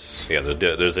 right? Yes. Yeah,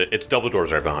 it's double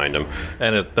doors right behind him.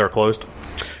 And they're closed.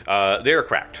 They are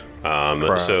cracked.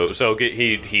 So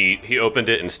he opened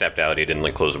it and stepped out. He didn't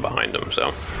close it behind him.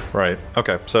 So Right.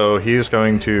 Okay. So he's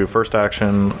going to first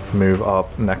action move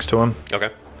up next to him, okay.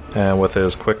 and with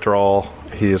his quick draw,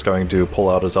 he is going to pull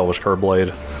out his Elvish Curb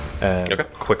Blade and Okay.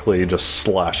 quickly just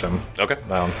slash him Okay.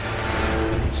 down.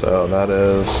 So that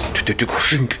is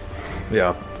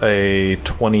a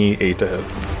 28 to hit.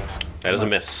 That is a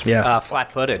miss. Yeah.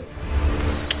 Flat-footed.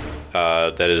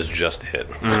 That is just a hit.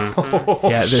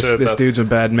 Yeah, this shit, that- dude's a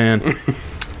bad man.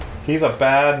 He's a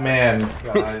bad man,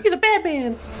 guys. He's a bad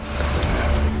man.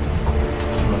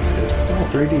 Still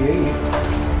 3d8.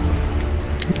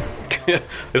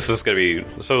 This is going to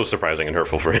be so surprising and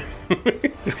hurtful for him. He's going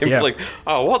to Yeah. be like,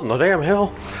 oh, what in the damn hell?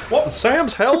 What in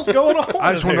Sam's hell's going on?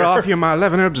 I just wanted to offer you my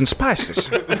 11 herbs and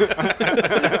spices.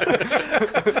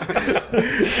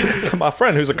 my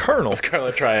friend who's a colonel.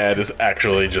 Scarlet Triad is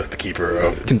actually just the keeper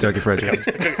of Kentucky Fried Chicken.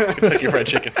 Kentucky Fried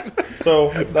Chicken.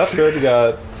 So that's good. You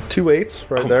got 2 8s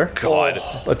right there. God.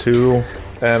 A 2.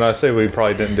 And I say we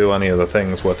probably didn't do any of the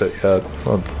things with it yet.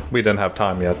 Well, we didn't have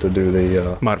time yet to do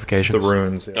the Modifications. the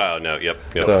runes. Yeah. Oh, no, yep.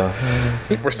 So,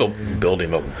 We're still building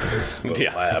the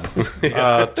Yeah.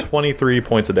 lab. 23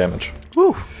 points of damage.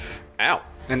 Ow.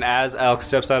 And as Elk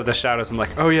steps out of the shadows, I'm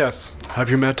like, oh yes, have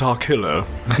you met our killer?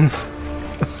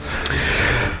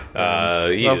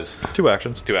 He Well, is 2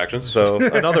 actions. 2 actions. So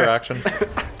another action.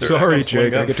 Sorry, Swing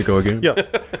Jake. I gun. get to go again. Yeah,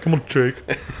 come on, Jake.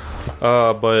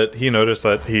 But he noticed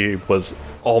that he was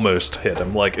almost hit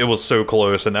him. Like, it was so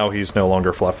close, and now he's no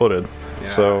longer flat-footed.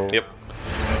 So, Yep.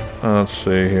 let's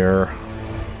see here.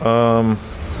 Kind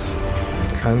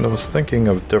of was thinking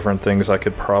of different things I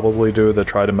could probably do to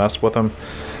try to mess with him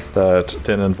that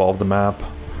didn't involve the map.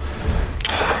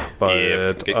 But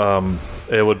Yeah.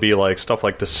 it would be like stuff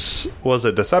like this. Was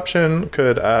it deception?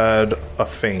 Could add a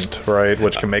feint, right?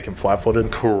 Which can make him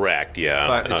flat-footed. Correct, yeah.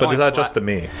 But it's But only is that flat- just to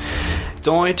me? It's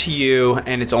only to you,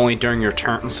 and it's only during your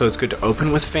turn, so it's good to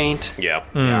open with feint. yeah.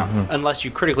 Yeah. Unless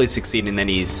you critically succeed, and then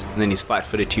he's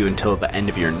flat-footed to you until the end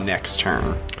of your next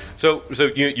turn. So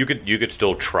you could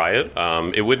still try it.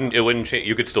 It wouldn't change.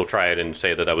 You could still try it and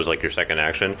say that was like your second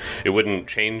action. It wouldn't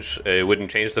change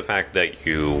the fact that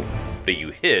you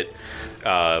hit,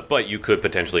 but you could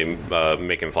potentially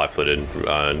make him flat-footed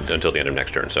until the end of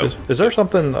next turn. So Is there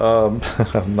something? I'm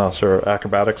not sure.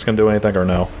 Acrobatics can do anything or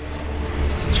no?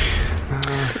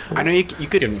 I know you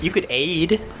could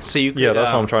aid, so you could, Yeah,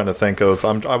 that's what I'm trying to think of.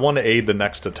 I want to aid the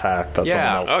next attack that Yeah.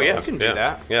 someone else oh yeah, does. can do yeah.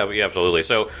 that. Yeah, absolutely.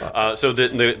 So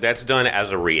that's done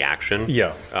as a reaction.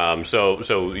 Yeah. So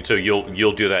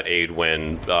you'll do that aid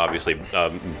when obviously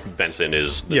Benson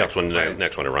is the Yeah.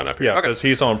 next one to run up here. Yeah, Okay. because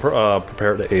he's on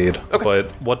prepared to aid. But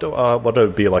what would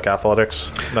it be, like athletics?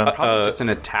 No? probably just an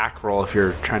attack roll if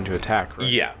you're trying to attack. Right?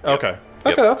 Yeah. Okay.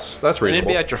 Yep. Okay, that's And it'd reasonable.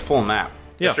 be at your full map.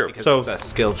 Yeah, sure. Because so it's a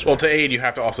skill check. Well, to aid, you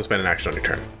have to also spend an action on your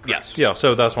turn. Yes. yeah,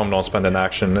 so that's why I'm going to spend an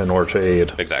action in order to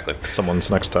aid Exactly. someone's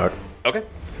next attack. Okay.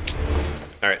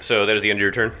 All right. So that is the end of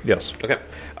your turn. Yes. Okay.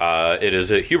 It is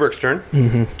Hubert's turn.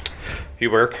 Mm-hmm.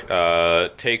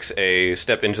 Hubert takes a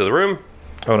step into the room,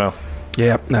 Oh no.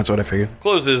 Yeah, that's what I figured.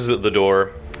 closes the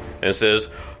door, and says,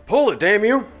 "Pull it, damn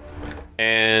you!"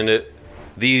 And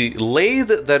the lathe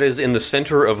that is in the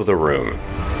center of the room,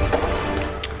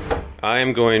 I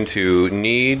am going to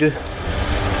need.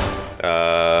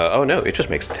 Oh no! It just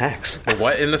makes attacks. The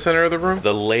what in the center of the room?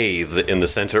 The lathe in the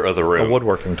center of the A room.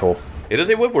 woodworking tool. It is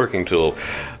a woodworking tool.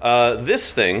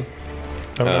 This thing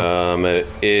Oh, no.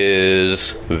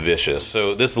 is vicious.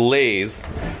 So this lathe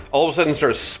all of a sudden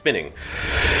starts spinning.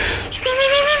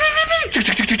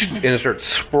 And it starts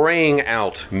spraying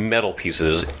out metal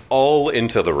pieces all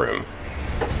into the room.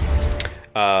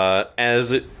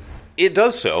 As it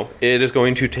does so, it is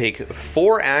going to take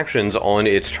 4 actions on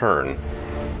its turn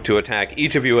to attack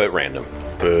each of you at random.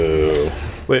 Boo.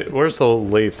 Wait, where's the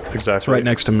lathe exactly? It's right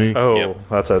next to me. Oh, Yep.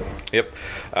 that's it.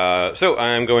 Yep. So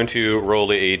I'm going to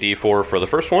roll a d4 for the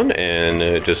first one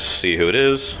and just see who it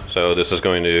is. So this is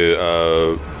going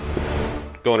to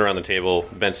going around the table.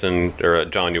 Benson or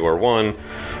John, you are 1.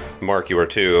 Mark, you are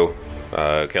 2.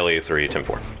 Kelly 3. Tim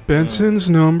 4. Benson's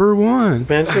number 1.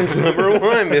 Benson's number 1,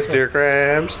 Mr.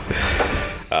 Krabs.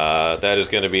 That is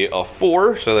going to be a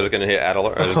 4, so that is going to hit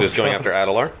Adelar. It's going after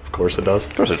Adelar. Of course it does.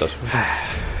 Of course it does.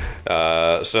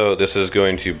 So this is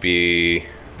going to be.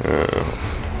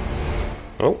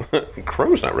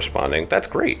 Chrome's not responding. That's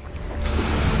great.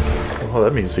 Well,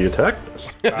 that means he attacked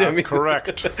us. That's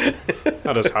correct.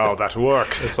 That is how that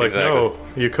works. It's like, Exactly. no,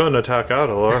 you couldn't attack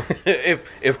Adelar.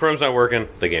 if Chrome's not working,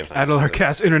 the game's not. Adelar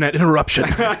cast internet interruption.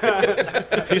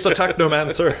 He's a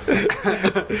technomancer.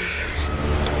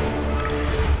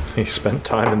 He spent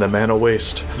time in the mana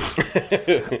waste.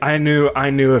 I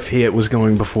knew if he was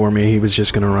going before me, he was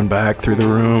just going to run back through the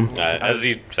room. As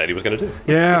he said he was going to do.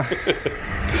 Yeah.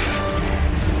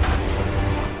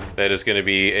 That is going to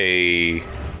be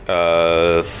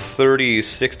a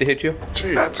 36 to hit you.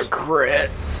 That's a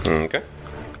crit. Okay.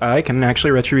 I can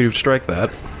actually retributive strike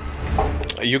that.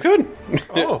 You could.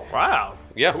 Oh, wow.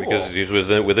 Yeah, because he's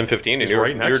within 15, and He's right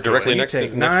you're next to directly it. next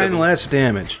Take to 9 them. less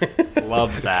damage.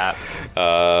 Love that.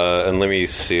 And let me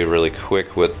see really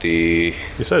quick what the...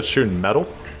 You said shooting metal?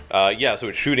 yeah, so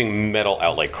it's shooting metal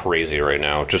out like crazy right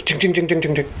now. Just ching, ching, ching, ching,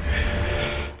 ching, ching.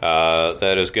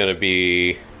 That is going to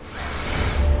be...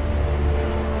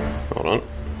 Hold on.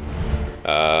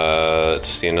 Let's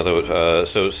see another...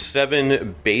 so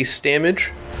 7 base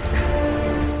damage.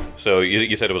 So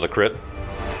you said it was a crit?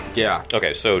 Yeah.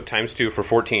 Okay, so times 2 for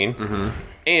 14.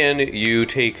 And you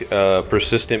take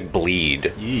persistent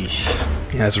bleed Yeah,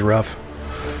 that's rough.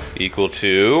 equal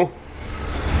to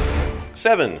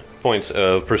 7 points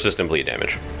of persistent bleed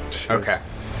damage. Okay.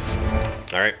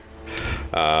 All right.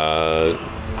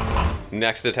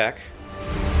 Next attack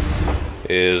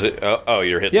is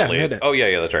you're hitting Yeah, the lead. hit it. Oh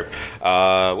yeah, that's right.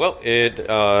 Well, it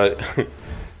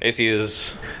AC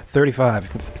is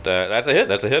 35. that's a hit.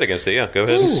 That's a hit against it. Yeah, go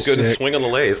ahead. Go and Sick. swing on the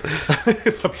lathe.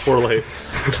 Poor lathe.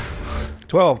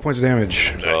 12 points of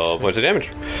damage. 12 points of damage.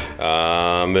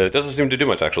 It doesn't seem to do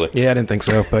much actually. Yeah, I didn't think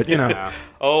so, but you know.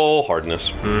 Oh,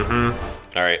 hardness. All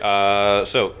right.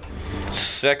 So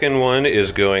second one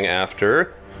is going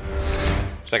after.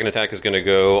 Second attack is going to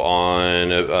go on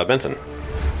Benson.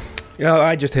 Yeah,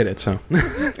 I just hit it, so.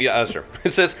 Yeah, that's true.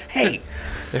 It says, "Hey,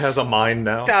 It has a mind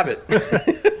now. stop it."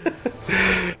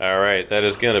 All right, that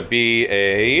is going to be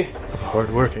a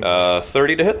Hardworking.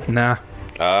 30 to hit. Nah.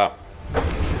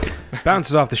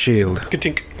 Bounces off the shield.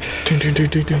 Ka-tink. Ding, ding, ding,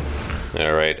 ding, ding.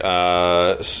 All right.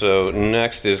 So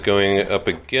next is going up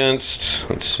against.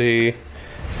 Let's see.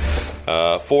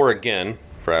 4 again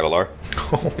for Adelar.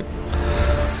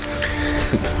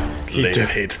 Lathe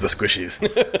hates the squishies.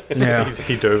 Yeah.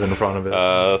 He dove in front of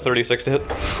it. 36 to hit.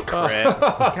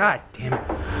 God damn it.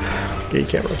 He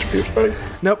can't retribution, buddy.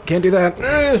 Nope, can't do that.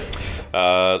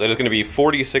 That is going to be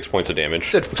 46 points of damage. You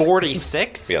said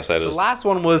 46? Yes, that is. The last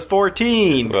one was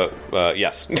 14.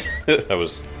 Yes, that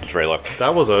was very low.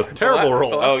 That was a terrible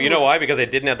roll. Oh, you know why? Because I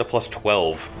didn't have the plus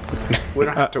 12. We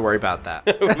don't have to worry about that.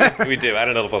 We do. I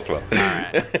don't know the plus 12.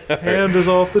 Hand is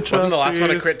off the chest. Wasn't the last one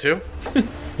a piece. crit too?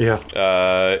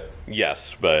 Yeah.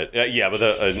 Yes, but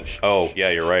oh yeah,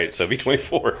 you're right. So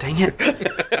B24. Dang it.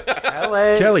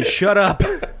 LA. Kelly, shut up.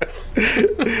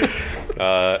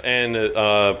 And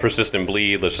persistent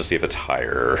bleed. Let's just see if it's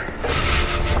higher.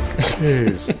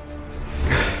 Jeez.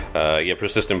 Yeah,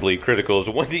 persistent bleed critical is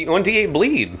 1d8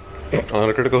 bleed on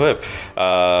a critical hit.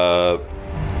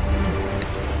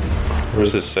 What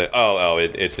does this say?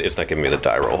 It's not giving me the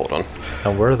die roll. Hold on.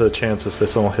 And what are the chances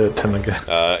this will hit him again?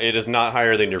 It is not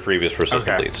higher than your previous persistent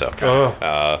Okay. bleed. So,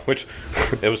 Oh. which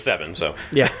it was 7. So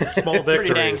Yeah. Small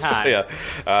Pretty dang victories. high.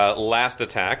 yeah. Last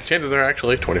attack. Chances are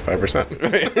actually 25%.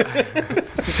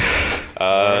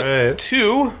 All right.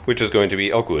 2, which is going to be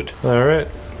good. All right.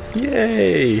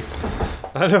 Yay.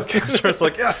 I know. Cancer's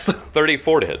like, yes.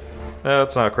 34 to hit.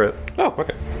 That's not a crit. Oh,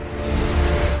 okay.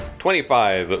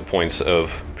 25 points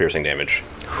of piercing damage.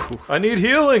 I need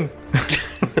healing.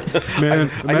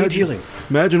 Man, I need healing.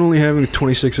 Imagine only having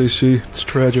 26 AC. It's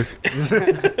tragic.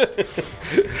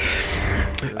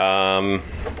 All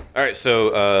right,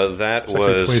 so that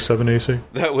was 27 AC.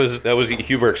 that was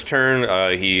Hubert's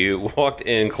turn. He walked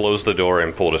in, closed the door,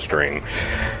 and pulled a string.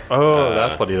 Oh,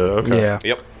 that's what he did. Okay. Yeah.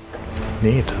 Yep.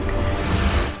 Neat.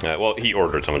 Well, he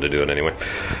ordered someone to do it anyway.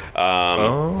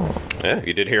 Yeah,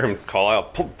 you did hear him call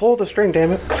out, "Pull the string,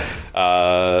 damn it!"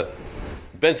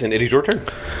 Benson, it is your turn.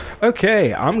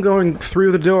 Okay, I'm going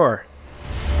through the door.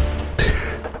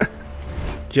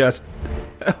 Just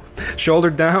shoulder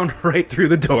down, right through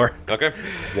the door. Okay.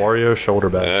 Wario shoulder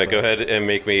bash. Go ahead and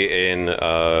make me an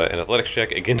athletics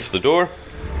check against the door.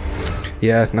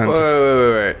 Yeah, not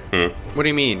Wait. What do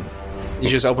you mean? You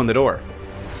just opened the door.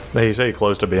 He said he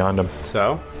closed it behind him.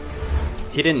 So?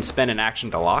 He didn't spend an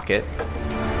action to lock it.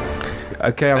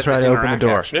 Okay, I'll That's try an to open the interact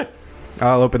door. action. Yeah.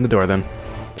 I'll open the door then.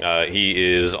 He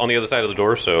is on the other side of the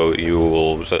door, so you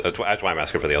will. So that's why I'm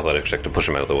asking for the athletics check to push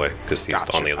him out of the way because he's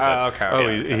on the other side. Okay.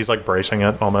 Oh, he's like bracing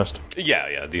it almost.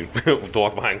 Yeah. To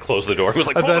walk behind, close the door. He was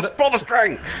like, then- pull the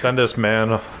string. Then this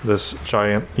man, this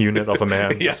giant unit of a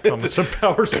man, just comes and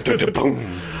powers through the door.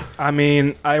 Boom. I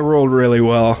mean, I rolled really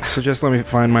well, so just let me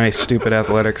find my stupid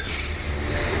athletics.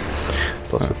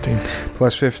 Plus 15.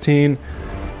 Plus 15.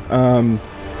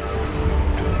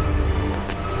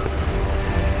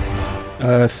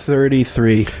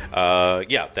 33.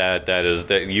 Yeah, that is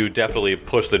that. You definitely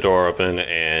push the door open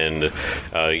and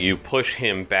you push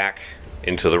him back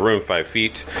into the room 5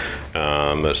 feet.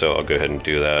 So I'll go ahead and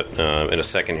do that in a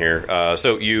second here.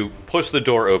 So you push the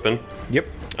door open. Yep.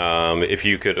 If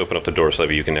you could open up the door so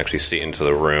that you can actually see into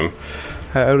the room.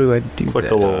 How do I do Click that?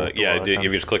 the little. If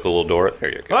you just click the little door,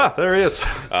 there you go. Ah, there he is. He's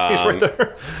right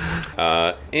there.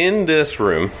 In this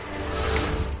room,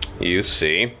 you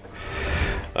see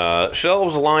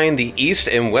shelves line the east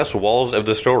and west walls of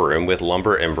the storeroom with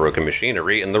lumber and broken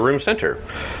machinery in the room center.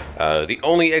 The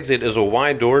only exit is a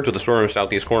wide door to the storeroom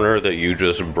southeast corner that you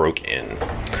just broke in.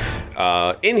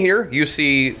 In here, you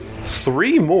see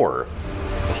 3 more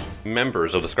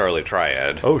members of the Scarlet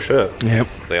Triad. Oh shit. Yep.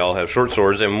 They all have short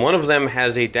swords, and one of them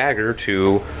has a dagger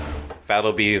to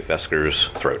Fallowby Vesker's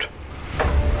throat.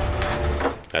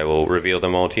 I will reveal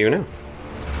them all to you now.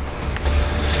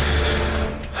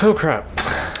 Oh crap.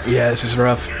 Yeah, this is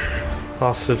rough.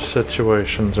 Hostage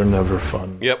situations are never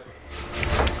fun. Yep.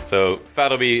 So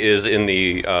Fallowby is in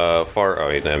the far. Oh,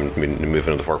 wait, I'm moving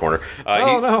to the far corner.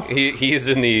 No. He is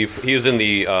in the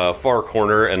far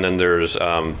corner, and then there's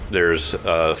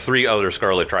 3 other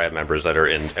Scarlet Triad members that are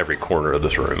in every corner of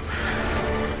this room.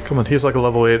 Come on, he's like a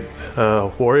level 8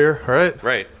 warrior, right?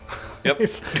 Right. Yep.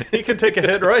 He can take a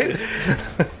hit, right?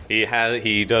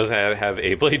 He does have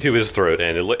a blade to his throat,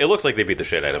 and it looks like they beat the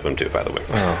shit out of him too. By the way.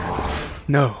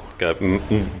 No. Got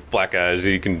black eyes.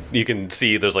 You can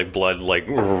see there's like blood like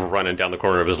running down the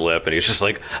corner of his lip, and he's just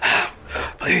like,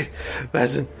 "Please,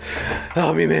 Benson,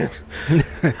 help me, man,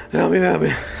 help me."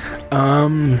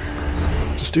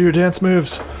 Just do your dance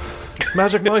moves.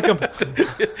 Magic Mike him.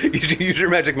 Use your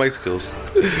magic Mike skills.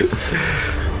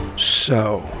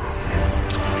 So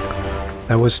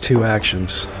that was 2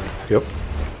 actions. Yep.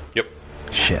 Yep.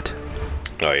 Shit.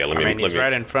 Oh yeah. Let me. He's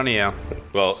right in front of you.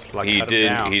 Well, like he cut him did.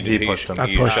 down. He pushed him. I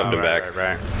He pushed shoved him back.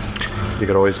 Right. You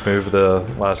could always move the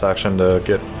last action to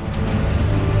get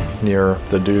near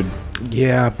the dude.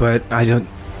 Yeah, but I don't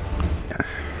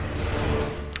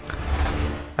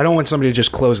want somebody to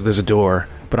just close this door,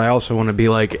 but I also want to be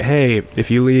like, hey, if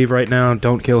you leave right now,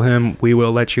 don't kill him. We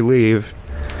will let you leave.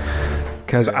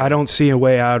 Because I don't see a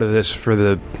way out of this for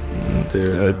the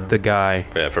guy.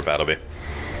 Yeah, for Fallowby.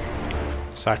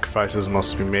 Sacrifices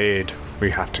must be made.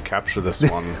 We have to capture this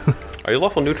one. Are you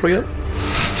lawful neutral yet?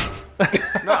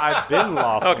 No, I've been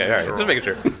lawful. Okay, all right. Just making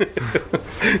sure.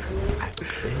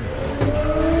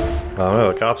 I don't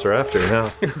know, the cops are after you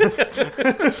now.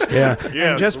 Yeah.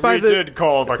 Yes, just by we did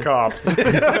call the cops.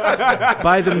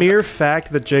 by the mere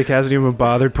fact that Jake hasn't even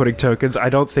bothered putting tokens, I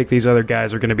don't think these other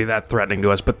guys are going to be that threatening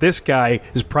to us. But this guy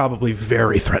is probably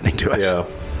very threatening to us. Yeah.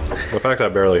 The fact I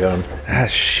barely hit him. Ah,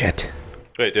 shit.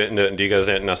 Wait, do you guys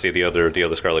not see the other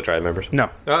Scarlet Triad members? No.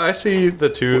 I see the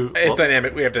 2. It's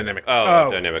dynamic. We have dynamic.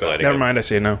 Oh, dynamic lighting. Never mind, I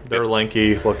see it now. They're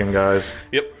lanky looking guys.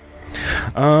 Yep.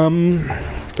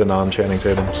 The non-Channing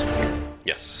Tatums.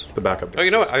 Yes. The backup. Oh,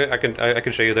 you know what? I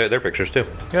can show you their pictures too.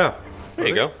 Yeah. There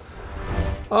you go.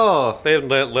 Oh, They have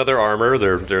leather armor.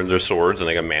 They're swords, and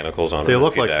they got manacles on they them.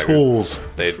 look like tools.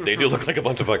 They do look like a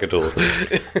bunch of fucking tools.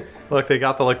 Look, they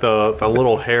got the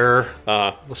little hair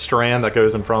strand that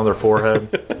goes in front of their forehead.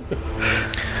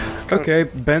 Okay,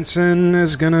 Benson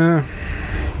is gonna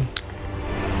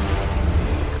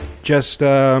just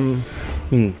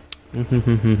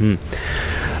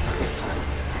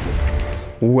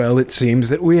Well, it seems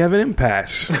that we have an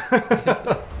impasse.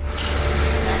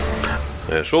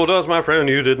 It sure does, my friend.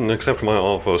 You didn't accept my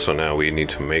offer, so now we need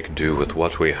to make do with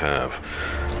what we have.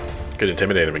 Could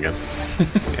intimidate him again.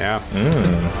 Yeah.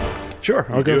 Sure,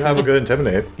 I'll You go. have a good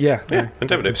intimidate. Yeah,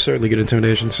 Intimidate. Absurdly good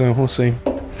intimidation. So we'll see.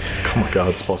 Oh my god,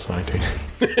 it's plus 19.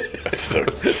 That's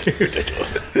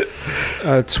ridiculous.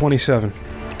 27.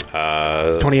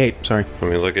 28. Sorry. Let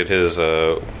me look at his.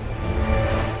 That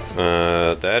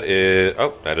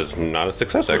is not a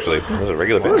success. Actually, that was a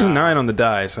regular There's failure. a 9 on the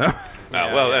die. So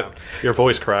Your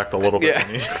voice cracked a little bit. Yeah.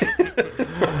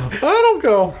 I don't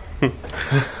go.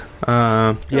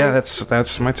 yeah,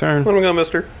 that's my turn. Let me go,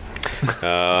 Mister.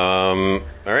 All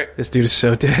right, This dude is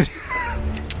so dead.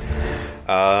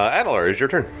 Adelar, it's your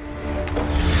turn.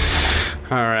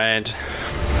 All right.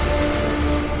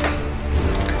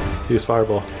 Use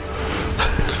fireball.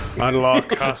 Unlock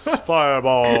cast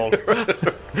fireball.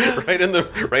 right in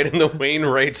the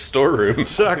Wainwright storeroom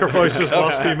Sacrifices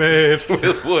must be made.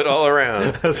 with wood all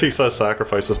around. As he says,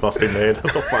 sacrifices must be made.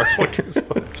 As a fireball goes up.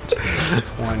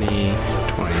 20.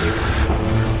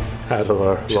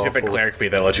 Adelar, Just get a cleric fee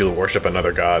that lets you worship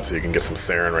another god so you can get some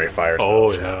Saren Ray fire Oh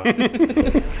spells.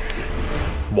 yeah.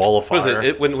 Wall of Was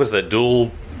fire. when was that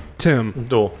dual? Tim,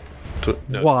 Duel.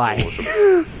 No, why?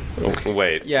 oh,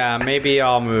 wait. Yeah, maybe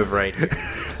I'll move right here.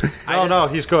 No,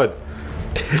 he's good.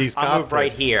 He's got I'll move right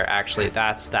this. here. Actually,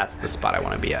 that's the spot I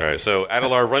want to be at. All right, so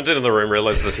Adelar runs into the room,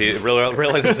 realizes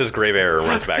his grave error, and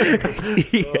runs back.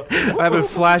 I have a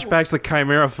flashback to the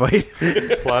Chimera fight.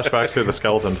 Flashbacks to the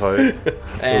skeleton fight.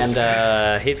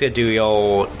 And he's gonna do the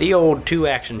old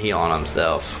 2-action heal on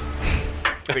himself.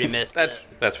 Pretty missed.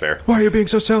 That's fair. Why are you being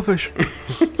so selfish?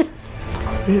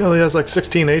 He only has like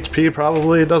 16 HP,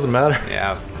 probably. It doesn't matter.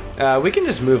 Yeah. We can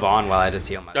just move on while I just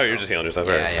heal myself. Oh, you're just healing yourself,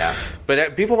 Yeah, right? yeah.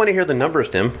 But people want to hear the numbers,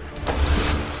 Tim.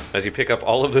 As you pick up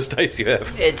all of those dice you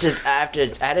have. It's just I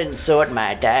didn't sort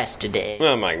my dice today.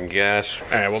 Oh my gosh. All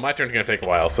right, well, my turn's going to take a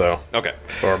while, so... Okay.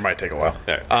 Or it might take a while.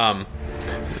 All right.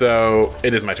 So,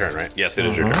 it is my turn, right? Yes, it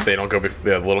is your turn. They don't go...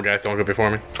 The little guys don't go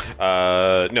before me?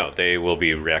 No, they will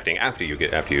be reacting after you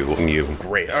get you.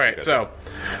 Great. All right, so,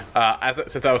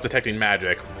 since I was detecting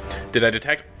magic, did I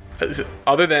detect...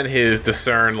 Other than his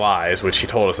discern lies, which he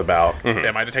told us about,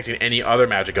 am I detecting any other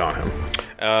magic on him?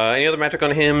 Any other magic on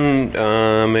him?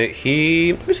 Let me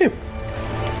see. Let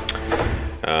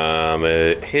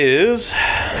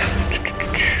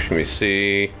me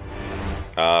see.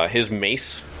 His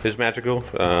mace is magical.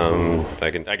 I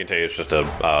can tell you it's just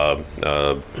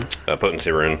a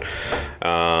potency rune.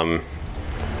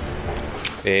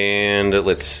 And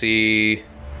let's see.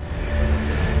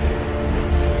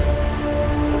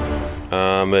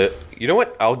 You know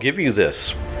what? I'll give you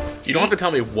this. You don't have to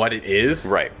tell me what it is.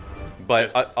 Right.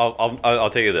 But I'll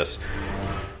tell you this.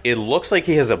 It looks like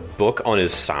he has a book on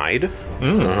his side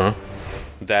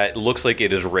that looks like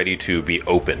it is ready to be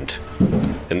opened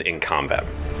in combat.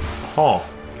 Oh.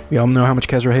 We all know how much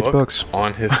Kezra hates Book books.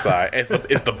 on his side. Is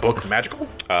the book magical?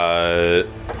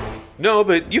 No,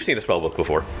 but you've seen a spell book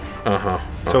before. So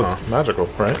it's magical,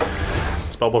 right?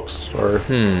 Spellbooks are...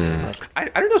 I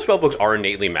don't know if spell books are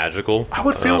innately magical. I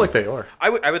would feel like they are. I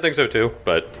would think so too,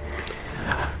 but...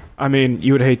 I mean,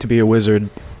 you would hate to be a wizard,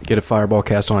 get a fireball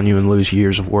cast on you, and lose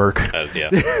years of work. Yeah.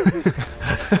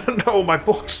 No, my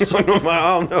books.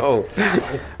 Oh no!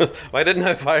 Why didn't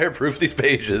I fireproof these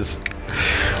pages?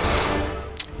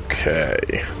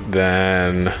 Okay,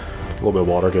 then... A little bit of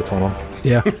water gets on them.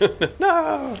 Yeah.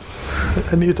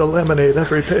 I need to laminate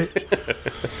every page.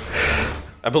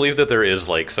 I believe that there is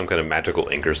like some kind of magical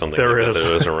ink or something. There like is.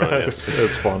 That around it.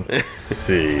 It's fun. Let's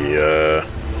see,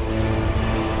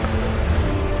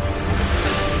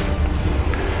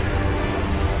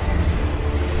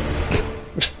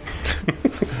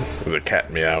 There's a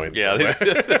cat meowing. Yeah,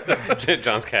 somewhere.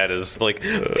 John's cat is like,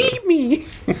 feed me.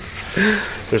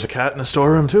 There's a cat in the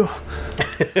storeroom, too.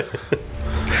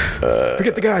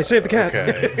 Forget the guy, save the cat.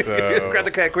 Okay, so... Grab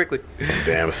the cat quickly.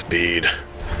 Damn speed.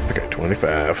 Okay,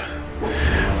 25.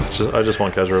 I just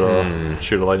want Kezra to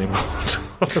shoot a lightning bolt.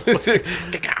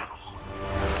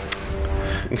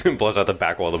 Blows out the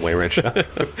back wall of the Wayrand shot.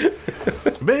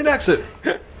 Main exit.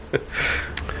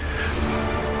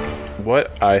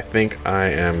 What I think I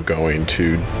am going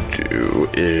to do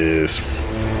is...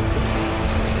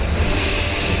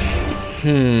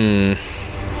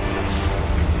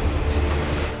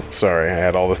 Sorry, I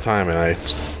had all this time and I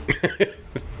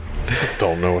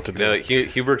don't know what to do. No,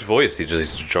 Hubert's voice, he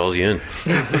just draws you in.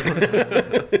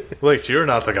 Wait, you're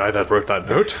not the guy that wrote that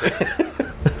note?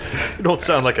 You don't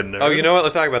sound like a nerd. Oh, you know what?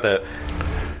 Let's talk about that.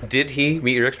 Did he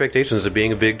meet your expectations of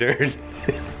being a big nerd?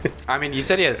 I mean, you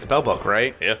said he has a spell book,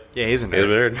 right? Yeah. Yeah, he's a He's a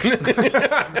nerd.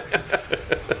 nerd.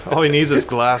 All he needs is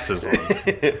glasses on.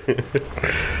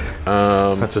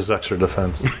 That's his extra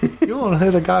defense. You won't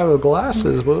hit a guy with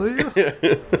glasses, will you?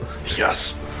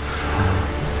 Yes.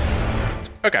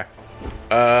 Okay.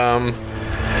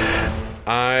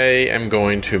 I am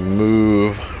going to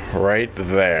move right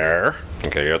there.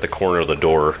 Okay, you're at the corner of the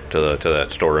door to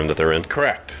that storeroom that they're in.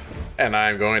 Correct. And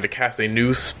I'm going to cast a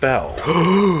new spell.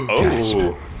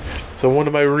 Oh. So one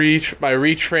of my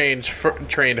retrained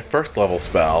trained first level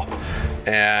spell,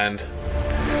 and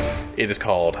it is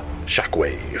called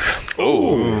Shockwave.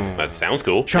 Oh, that sounds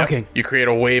cool. Shocking. You create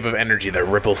a wave of energy that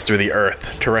ripples through the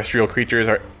earth. Terrestrial creatures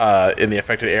are in the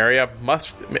affected area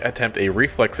must attempt a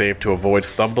reflex save to avoid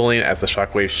stumbling as the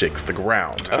shockwave shakes the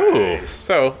ground. Oh.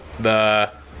 So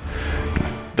the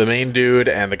main dude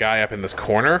and the guy up in this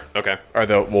corner Okay.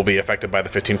 will be affected by the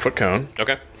 15-foot cone.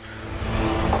 Okay.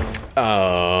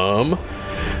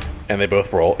 And they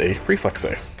both roll a reflex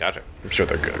save. Gotcha. I'm sure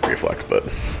they're good at reflex, but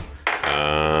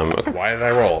Okay. why did I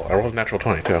roll? I rolled a natural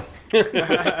 20 too.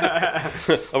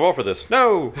 I'll roll for this.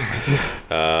 No!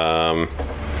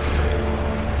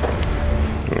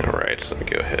 Alright, so let me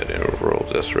go ahead and roll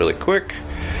this really quick.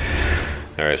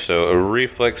 Alright, so a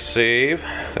reflex save.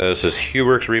 This is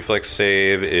Hubert's reflex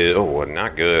save.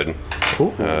 Not good.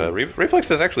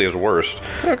 Reflex is actually his worst.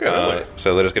 Okay, really?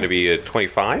 So that is going to be a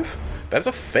 25. That's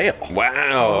a fail.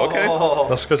 Wow. Okay.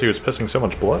 That's because he was pissing so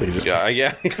much blood. He just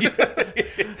Yeah. He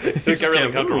got really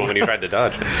uncomfortable when he tried to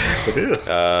dodge.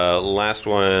 Last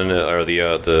one, or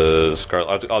the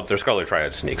Scarlet. They're Scarlet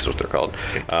Triad Sneaks, what they're called.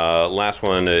 Last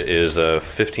one is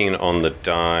 15 on the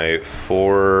die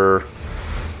for.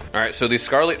 All right, so the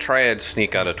Scarlet Triad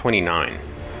Sneak got a 29.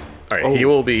 All right, he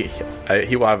will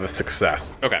have a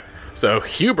success. Okay. So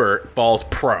Hubert falls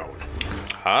prone.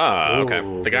 Okay.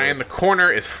 The guy in the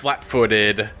corner is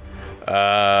flat-footed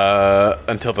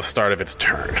until the start of its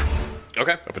turn.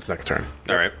 Okay. Of its next turn.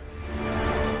 All right.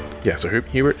 Yeah, so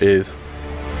Hubert is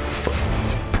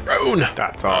prone.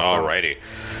 That's awesome. Alrighty.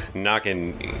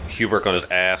 Knocking Hubert on his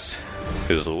ass.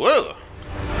 Goes, whoa.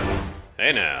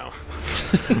 Hey now.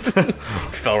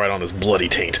 Fell right on his bloody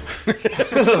taint.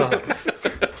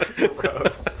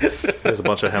 has a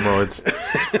bunch of hemorrhoids.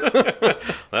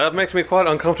 That makes me quite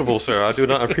uncomfortable, sir. I do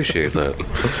not appreciate that.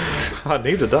 I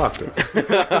need a doctor.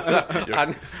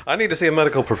 I need to see a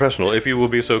medical professional, if you will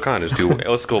be so kind as to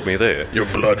escort me there. Your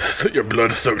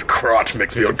blood-soaked crotch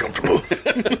makes me uncomfortable.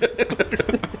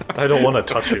 I don't want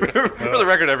to touch you. For the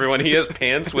record, everyone, he has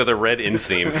pants with a red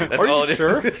inseam. That's Are all you it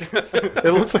sure? is.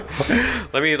 It looks like.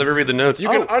 Let me read the notes. You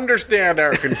can understand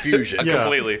our confusion. Yeah.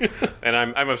 Completely. And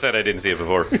I'm upset I didn't see it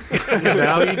before.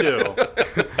 Now you do.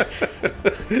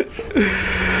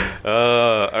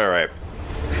 All right.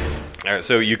 All right,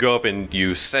 so you go up and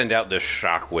you send out this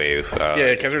shockwave.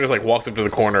 Yeah, Kesser just like walks up to the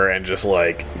corner and just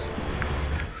like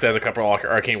says a couple of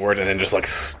arcane words and then just like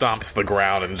stomps the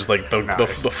ground and just like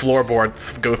the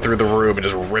floorboards go through the room and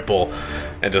just ripple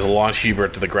and just launch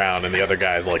Hubert to the ground and the other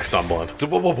guy's like stumbling.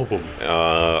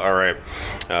 All right.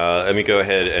 Let me go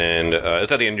ahead and... is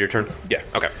that the end of your turn?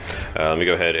 Yes. Okay. Let me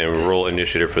go ahead and roll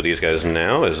initiative for these guys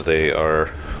now as they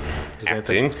are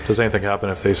acting. Does anything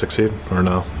happen if they succeed or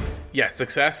no? Yeah,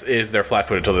 success is they're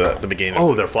flat-footed till the beginning.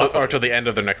 Oh, they're flat-footed. or till the end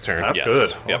of their next turn. That's Yes.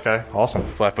 good. Yep. Okay, awesome.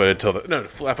 Flat-footed till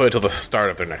the start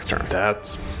of their next turn.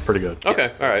 That's pretty good.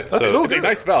 Okay, all right. That's so, cool. It's a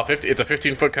nice spell. It's a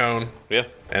 15-foot cone, Yeah.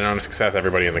 and on a success,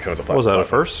 everybody in the cone's a flat. What was that, a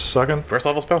first, second? First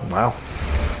level spell? Wow.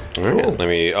 All right. Let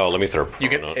me throw You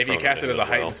can, if you cast it as a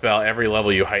heightened spell, every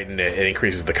level you heighten it, it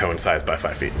increases the cone size by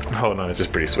 5 feet. Oh, nice. It's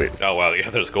just pretty sweet. Oh, wow. Yeah,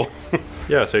 that's cool.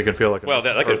 Yeah, so you can feel like Well,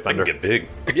 that can get big.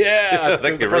 Yeah, That that's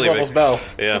can the get first really level big. spell.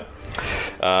 Yeah.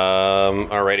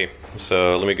 Alrighty.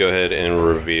 So let me go ahead and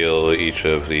reveal each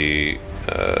of the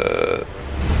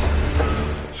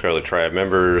Scarlet Triad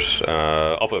members.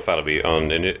 I'll put Fadlby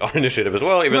on initiative as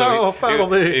well. Even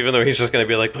though he's just going to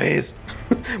be like, please,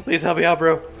 please help me out,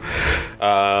 bro.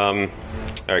 All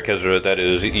right, Kezra, that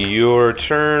is your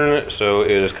turn. So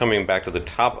it is coming back to the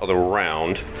top of the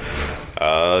round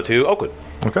to Oakwood.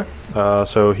 Okay.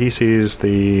 So he sees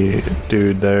the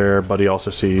dude there, but he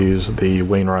also sees the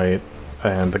Wainwright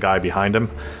and the guy behind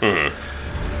him.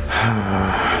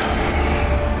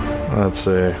 Let's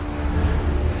see.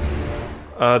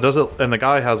 Does it? And the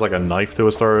guy has like a knife to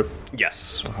his throat.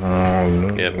 Yes.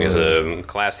 Yep, he has a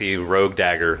classy rogue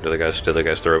dagger to the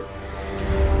guy's throat.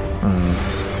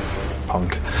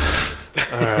 Punk.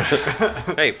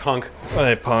 Hey, punk!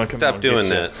 Hey, punk. Stop doing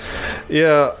that.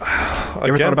 Yeah. You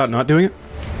ever thought about not doing it?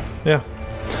 Yeah.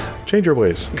 Change your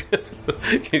ways.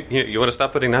 You want to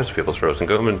stop putting knives to people's throats and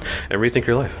go home and rethink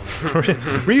your life.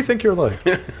 Rethink your life.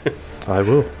 I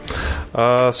will.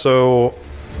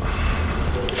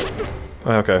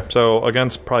 Okay, so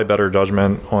against probably better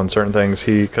judgment on certain things,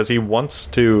 because he wants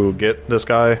to get this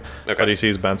guy, but he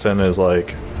sees Benson is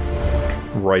like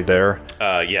right there.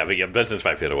 Yeah, but Benson's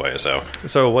 5 feet away, so.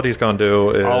 So what he's going to do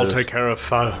is I'll take care of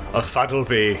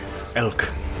Fadlby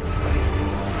Elk.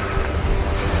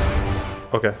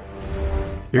 Okay,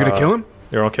 You're gonna kill him?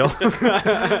 you're gonna kill him.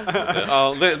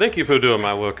 Thank you for doing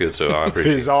my work, good sir. I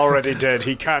appreciate He's already dead.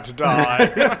 He can't die.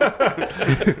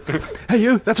 Hey,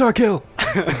 you! That's our kill.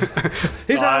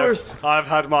 He's ours. I've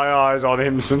had my eyes on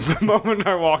him since the moment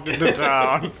I walked into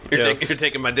town. You're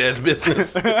taking my dad's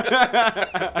business.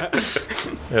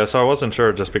 Yeah, so I wasn't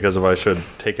sure just because if I should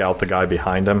take out the guy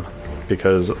behind him,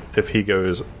 because if he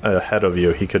goes ahead of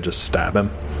you, he could just stab him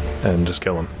and just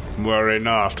kill him. Worry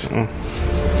not.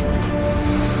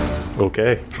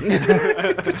 Okay.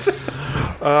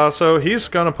 So he's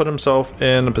going to put himself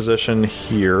in a position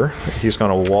here. He's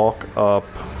going to walk up.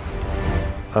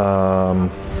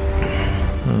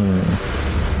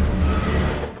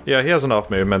 Yeah, he has enough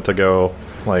movement to go,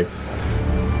 like...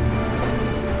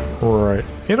 Right.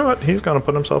 You know what? He's going to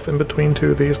put himself in between two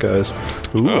of these guys.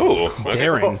 Oh, okay.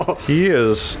 Daring. He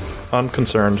is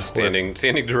unconcerned. Standing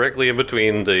directly in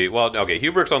between the... Well, okay,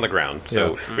 Hubert's on the ground,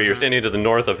 so but you're standing to the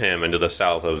north of him and to the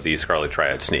south of the Scarlet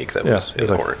Triad sneak that was in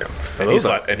the corner. And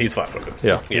he's flat-footed.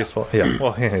 Yeah. Yeah.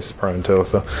 Well, he's prone too.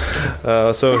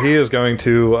 So he is going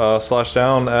to slash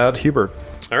down at Hubert.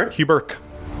 All right. Hubert.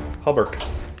 Hulberk.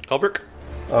 Hulberk?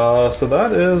 So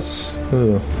that is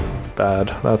bad.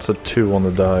 That's a 2 on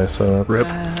the die. So that's, Rip.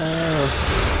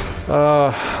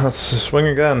 Let's swing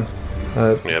again.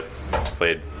 Yep.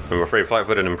 I'm afraid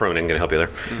flat-footed and prone ain't going to help you there.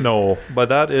 No, but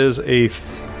that is a...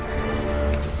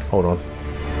 Hold on.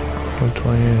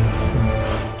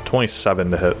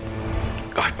 27 to hit.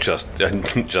 God, just a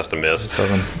miss.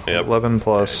 7. Yep. 11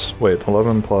 plus... Wait,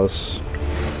 11 plus...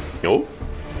 No?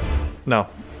 No.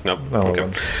 Nope. No, Okay.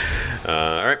 11.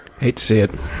 All right. Hate to see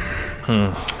it.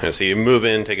 And so you move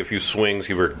in, take a few swings.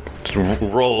 Hubert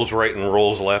rolls right and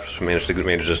rolls left.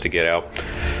 Manages to get out.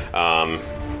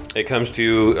 It comes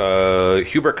to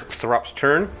Hubert Throp's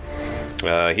turn.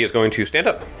 He is going to stand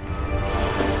up.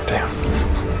 Damn.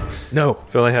 No.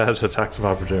 I feel like I had attacks of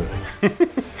opportunity.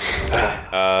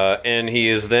 And he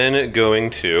is then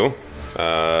going to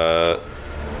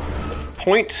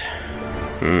point.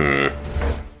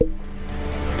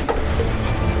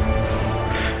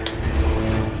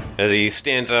 As he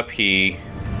stands up, he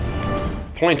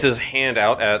points his hand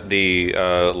out at the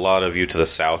lot of you to the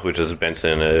south, which is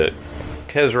Benson,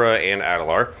 Kezra, and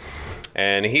Adelar.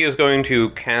 And he is going to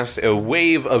cast a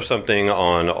wave of something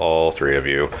on all three of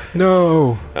you.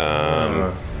 No.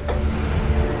 So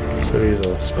he's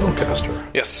a spellcaster.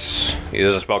 Yes, he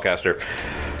is a spellcaster.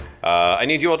 I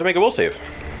need you all to make a will save.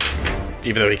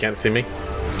 Even though he can't see me?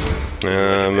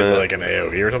 Is it like an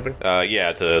AoE or something?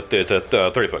 Yeah, it's a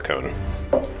 30-foot cone.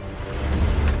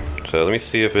 So let me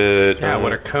see if it... Yeah,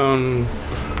 what a cone...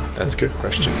 That's a good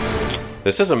question.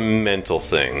 This is a mental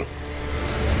thing.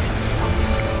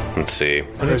 Let's see.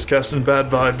 I was casting bad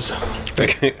vibes.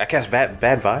 I cast bad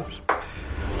vibes?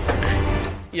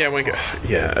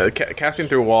 Yeah, casting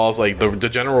through walls, like, the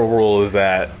general rule is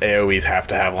that AoEs have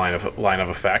to have line of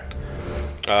effect.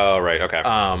 Oh, right, okay.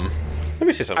 Let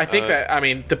me see something. I think that, I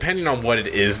mean, depending on what it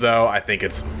is, though, I think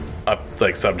it's,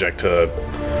 subject to...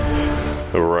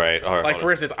 Right. All right. Like, for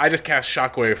instance, I just cast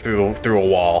Shockwave through a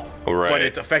wall, Right. but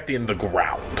it's affecting the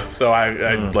ground. So I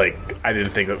didn't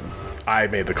think that... I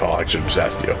made the call, I should just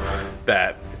ask you,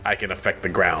 that I can affect the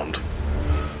ground,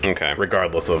 Okay.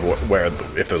 regardless of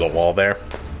if there's a wall there.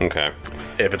 Okay.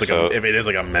 If it's if it is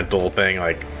like a mental thing,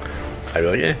 like, I'd be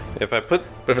like, eh. If I put...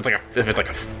 But if it's like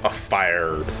a fire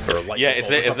or a lightning Yeah,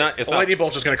 bolt or it's something, not... It's a not... lightning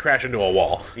bolt's just going to crash into a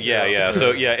wall. Yeah.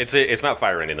 So yeah, it's not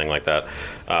fire or anything like that.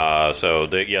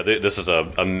 This is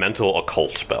a mental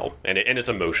occult spell, and it's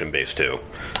emotion based too.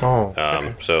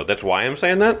 Oh. So that's why I'm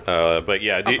saying that. But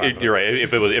yeah, you're right.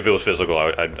 If it was physical,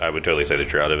 I would totally say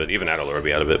that you're out of it. Even Adelar would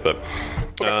be out of it. But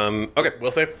okay.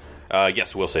 Will save?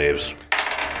 Yes, will saves.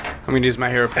 I'm going to use my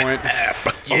hero point.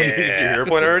 Fuck Oh, you used your hero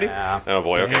point already? Yeah. Oh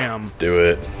boy. Okay. Damn. Do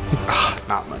it.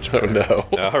 Not much. Oh no.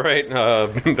 All right,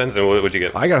 Benson, what'd you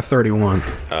get? I got a 31.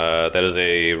 That is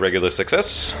a regular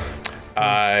success.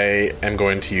 I am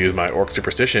going to use my Orc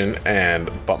Superstition and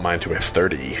bump mine to a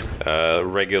 30.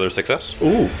 Regular success.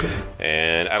 Ooh, good.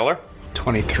 And Adelar?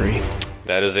 23.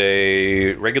 That is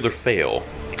a regular fail.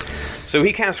 So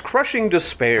he casts Crushing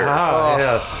Despair.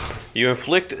 Yes. You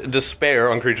inflict despair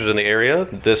on creatures in the area.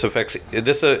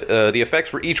 The effects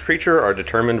for each creature are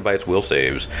determined by its will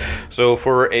saves. So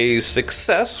for a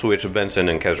success, which Benson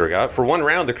and Kezra got, for 1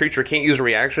 round, the creature can't use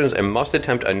reactions and must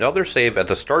attempt another save at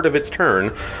the start of its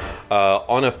turn.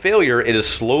 On a failure, it is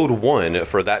slowed 1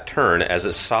 for that turn as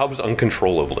it sobs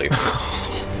uncontrollably.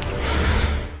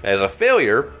 As a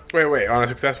failure... Wait. On a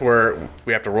success where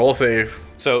we have to roll a save.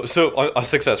 So a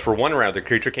success for 1 round, the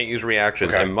creature can't use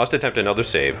reactions and must attempt another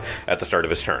save at the start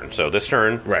of his turn. So this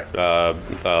turn, Right.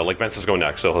 Like Benson's going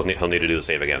next, so he'll need to do the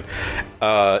save again.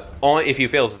 If he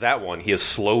fails that one, he is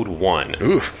slowed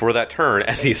 1 for that turn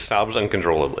as he sobs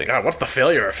uncontrollably. God, what's the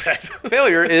failure effect?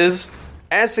 Failure is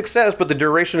as success, but the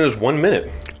duration is 1 minute.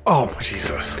 Oh,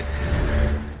 Jesus.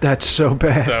 that's so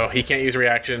bad. So he can't use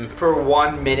reactions. For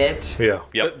 1 minute. Yeah.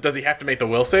 Yep. Does he have to make the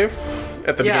will save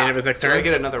at the beginning of his next Do turn? I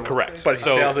get another will Correct. save? But if he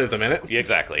fails it, it's a minute? Yeah,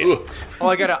 exactly. Ooh. Oh,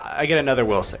 I get another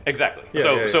will save. Exactly. Yeah,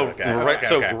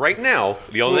 Okay. Right now,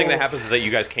 the only thing that happens is that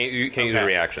you guys can't use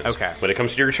reactions. Okay. When it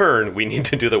comes to your turn, we need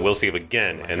to do the will save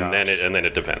again, and then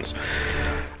it depends.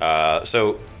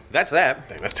 So that's that.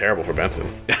 Dang, that's terrible for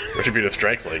Benson. Retributive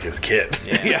Strike's like his kid.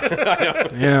 Yeah. I know.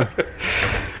 Yeah.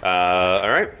 All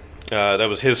right. That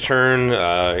was his turn.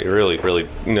 It really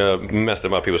messed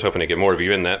him up. He was hoping to get more of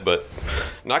you in that, but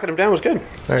knocking him down was good.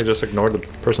 I just ignored the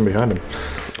person behind him.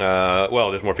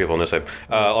 Well, there's more people on this side.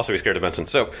 Also, he's scared of Benson.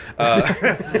 So,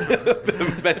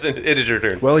 Benson, it is your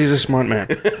turn. Well, he's a smart man.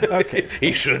 Okay.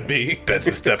 He should be.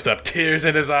 Benson steps up, tears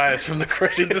in his eyes from the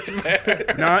crushing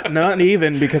despair. Not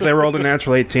even, because I rolled a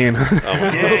natural 18.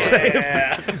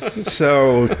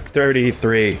 So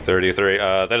 33. 33.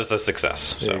 That is a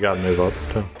success. So. You got to move up.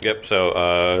 Too. Yep.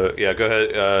 So, yeah, go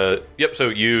ahead. Yep. So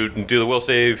you do the will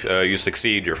save. You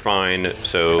succeed. You're fine.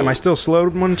 So. Am I still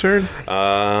slowed one turn?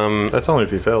 That's only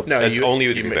if you failed. No, That's only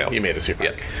if you you fail. You made us your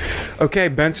fine. Okay,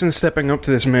 Benson stepping up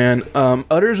to this man,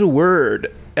 utters a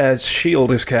word as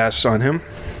shield is cast on him,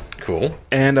 Cool.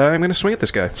 and I'm going to swing at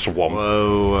this guy Swamp.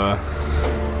 Whoa.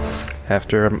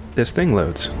 after this thing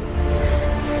loads.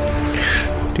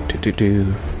 Do.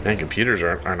 Man, computers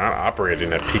are not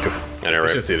operating at peak of I know,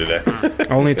 right? efficiency today.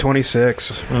 Only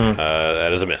 26.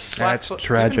 That is a miss. That's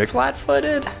tragic.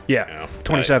 Flat-footed? Yeah,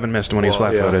 27 missed when he was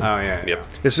flat-footed. Oh, yeah. Yep.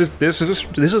 This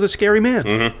is a scary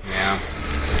man. Yeah.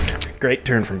 Great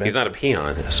turn from He's Benson. not a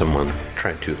peon, as someone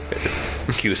tried to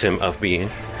accuse him of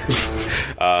being.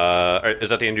 All right,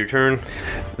 is that the end of your turn?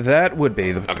 That would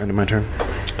be the end of my turn.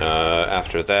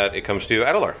 After that, it comes to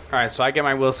Adelar. All right, so I get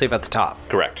my will save at the top.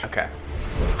 Correct. Okay.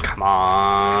 Come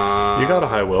on. You got a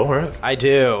high will, right? I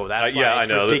do. That's why yeah,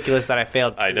 it's I know. ridiculous that I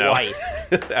failed I know. twice.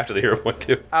 After the hero one,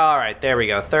 too. All right, there we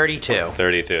go. 32.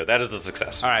 32. That is a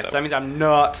success. All right, so that means I'm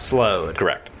not slowed.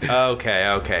 Correct.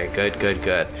 Okay.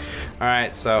 Good. All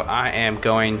right, so I am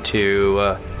going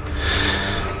to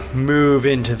move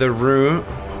into the room.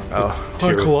 Oh,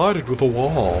 I collided with a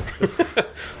wall.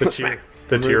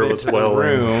 The tear was welling.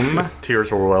 Room.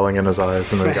 Tears were welling in his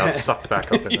eyes, and then he got sucked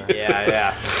back up in there.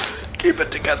 Yeah. Keep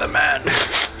it together, man. Would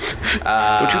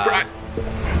you try?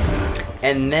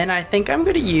 And then I think I'm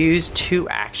going to use 2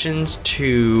 actions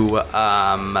to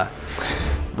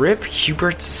rip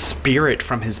Hubert's spirit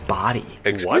from his body.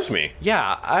 Excuse me.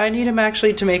 Yeah, I need him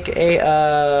actually to make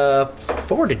a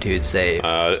fortitude save.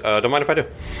 Don't mind if I do.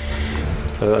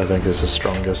 I think is the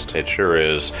strongest. It sure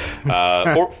is.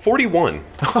 41.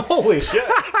 Holy shit!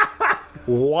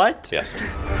 What? Yes,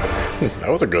 That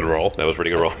was a good roll. that was a pretty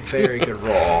good roll. Very good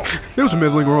roll. It was a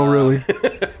middling roll, really.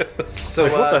 So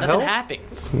what the nothing hell?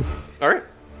 happens. All right.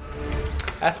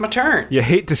 That's my turn. You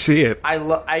hate to see it. I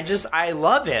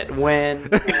love it when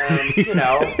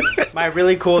my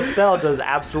really cool spell does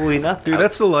absolutely nothing. Dude,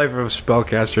 that's the life of a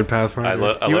spellcaster in Pathfinder. I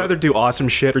You love- either do awesome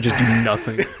shit or just do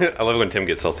nothing. I love it when Tim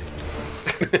gets salty.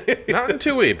 Not in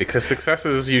 2E, because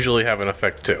successes usually have an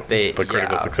effect too. But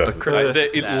critical successes.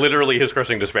 Literally, his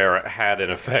crushing despair had an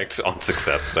effect on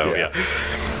success. So yeah.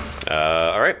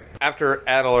 All right. After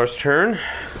Adelar's turn,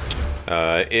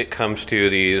 it comes to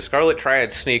the Scarlet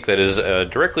Triad sneak that is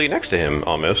directly next to him,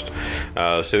 almost.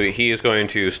 So he is going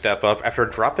to step up after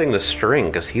dropping the string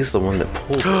because he's the one that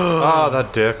pulled it.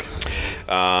 That dick.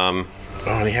 Oh,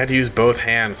 and he had to use both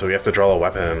hands, so he has to draw a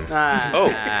weapon.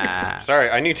 Sorry,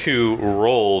 I need to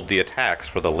roll the attacks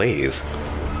for the lays.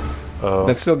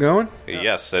 That's still going?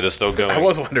 Yes, it is still going. I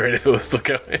was wondering if it was still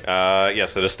going.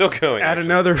 Yes, it is still going. Add actually.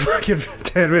 another fucking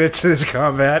 10 minutes to this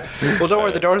combat. Well, don't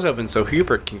worry, the door's open, so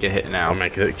Hubert can get hit now. Oh man,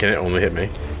 can it only hit me?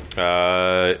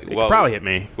 Well, Probably hit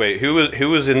me. Wait, who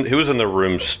was in the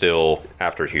room still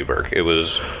after Hubert? It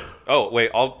was. Oh wait,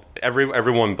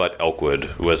 everyone but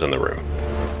Elkwood was in the room.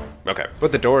 Okay,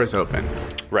 But the door is open.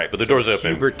 right, but the door's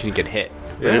open. Hubert can get hit.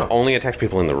 And it only attacks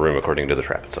people in the room according to the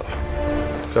trap itself.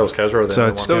 So was Kezra the So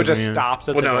only it's one? So it just Yeah. stops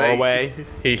at Well, the no, doorway.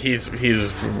 He's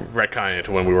retconning it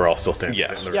to when we were all still standing.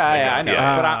 Yes. in the room. Yeah, I know.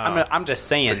 Yeah. But I'm just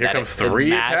saying So here that comes it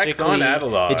 3 attacks magically, on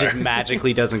Adelar. it just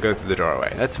magically doesn't go through the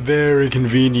doorway. That's very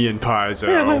convenient, Paizo.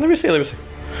 Yeah, let me see.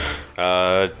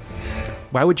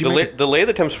 Why would you The, make the lay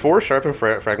that tempts 4 sharp and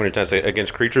fragmented attacks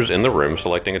against creatures in the room,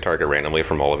 selecting a target randomly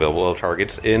from all available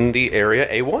targets in the area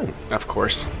A1. Of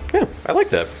course. Yeah, I like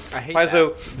that. I hate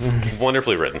Paizo,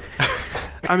 wonderfully written.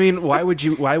 I mean, why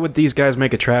would these guys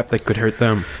make a trap that could hurt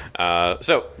them?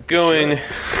 So going,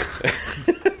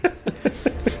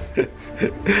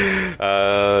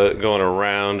 going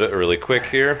around really quick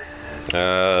here.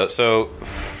 So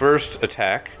first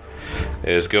attack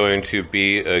is going to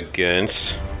be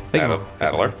against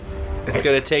Adelar. It's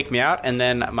going to take me out, and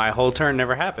then my whole turn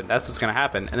never happened. That's what's going to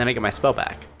happen. And then I get my spell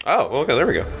back. Oh, well, okay, there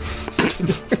we go.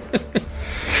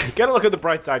 Gotta look at the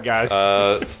bright side, guys.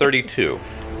 32.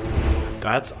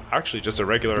 That's actually just a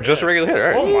regular Just a regular hit. All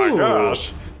right. Oh my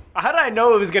gosh. How did I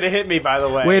know it was going to hit me, by the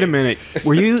way? Wait a minute.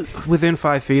 Were you within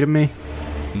 5 feet of me?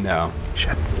 No.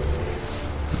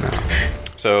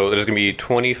 So there's going to be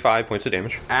 25 points of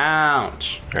damage.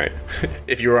 Ouch. All right.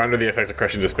 If you were under the effects of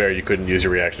crushing despair, you couldn't use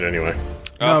your reaction anyway.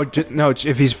 No,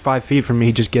 if he's 5 feet from me,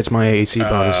 he just gets my AC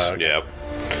bonus.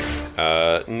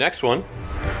 Yeah. Next one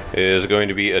is going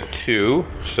to be a 2,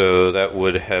 so that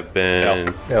would have been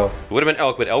Elk. Yeah. would have been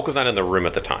Elk, but Elk was not in the room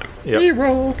at the time. Yep.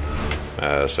 Reroll.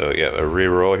 So yeah, a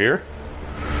reroll here.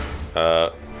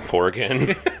 4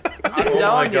 again. I'm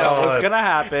telling you, God. what's gonna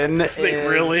happen This thing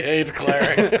really hates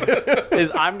clerics.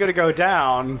 is I'm gonna go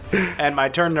down, and my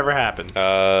turn never happened.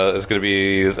 It's going to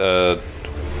be oh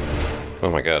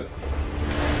my god.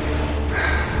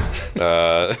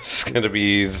 It's going to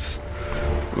be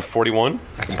 41.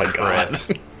 Oh my god.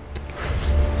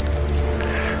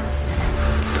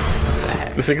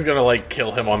 This thing's gonna like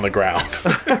kill him on the ground.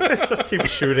 Just keep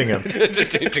shooting him. Ding, ding,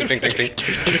 ding, ding, ding.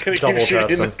 Just gonna Double keep shooting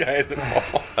taps him. this guy as it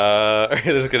falls.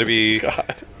 This is going to be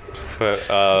God.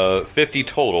 50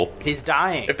 total. He's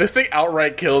dying. If this thing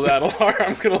outright kills Adelar,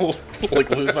 I'm gonna like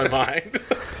lose my mind.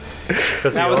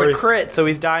 Because That was a crit, so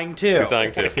he's dying too.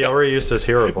 Dying too. He already used his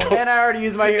hero point. And I already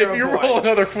used my hero If you point. roll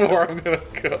another 4, I'm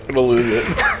gonna lose it.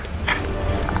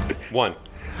 1.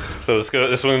 So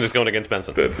this one is going against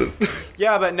Benson. That's it.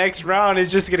 Yeah, but next round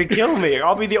is just gonna kill me.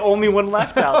 I'll be the only one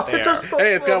left out there.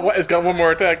 Hey, it's got one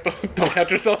more attack. Don't catch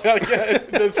yourself out yet.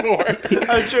 It does 4.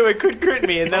 I'm sure it could crit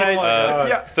me, and then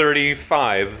yeah.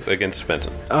 35 against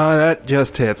Benson. That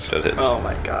just hits. That hits. Oh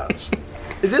my gosh.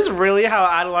 Is this really how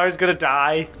Adelar is gonna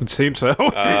die? It seems so.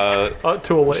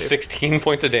 To a wave. 16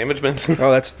 points of damage, Benson.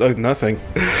 Oh, that's nothing.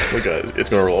 It's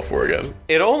gonna roll a 4 again.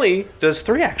 It only does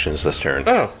 3 actions this turn.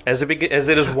 Oh. As it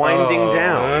is winding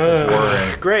down. It's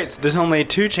worrying. Great. So there's only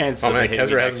 2 chances. Oh of man, it hitting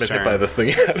me Kezra hasn't next been hit turn. by this thing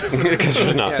yet.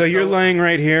 It's not. So you're laying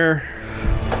right here.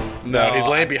 No, he's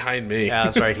laying behind me. Yeah,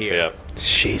 it's right here. Yeah.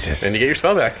 Jesus. And you get your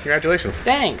spell back. Congratulations.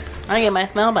 Thanks. I get my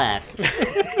smell back.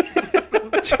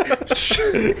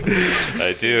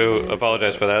 I do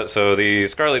apologize for that. So the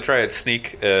Scarlet Triad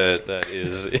sneak, that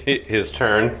is his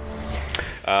turn.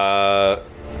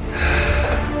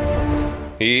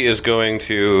 He is going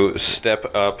to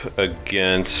step up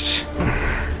against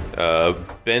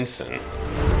Benson.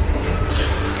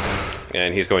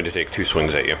 And he's going to take 2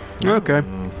 swings at you. Okay.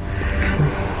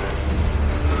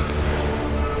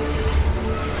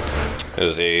 It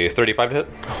is a 35 to hit.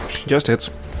 Just hits.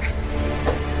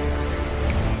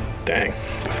 Dang.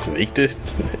 Sneaked it.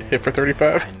 Hit for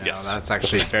 35? Yes. That's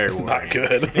actually very Not worrying.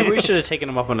 good. Maybe we should have taken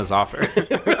him up on his offer.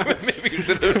 Maybe we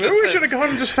should have gone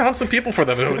and just found some people for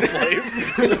them to enslave.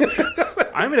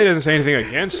 I mean, it doesn't say anything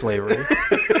against slavery.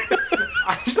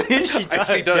 Actually, she does.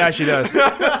 He does. Yeah, she does.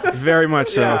 Very much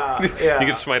so. Yeah. You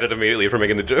can smite it immediately for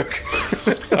making the joke.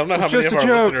 I don't know how many just of a our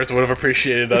joke. listeners would have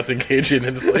appreciated us engaging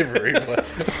in slavery, but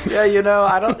Yeah, you know,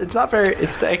 I don't. It's not very.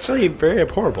 It's actually very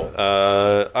horrible.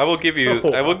 I will give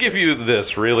you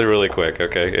this really, really quick.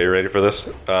 Okay, are you ready for this?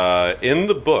 In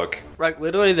the book, Like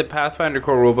literally, the Pathfinder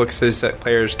core rulebook says that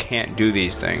players can't do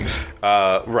these things.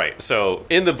 right. So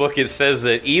in the book, it says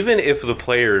that even if the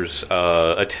players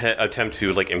attempt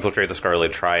to like infiltrate the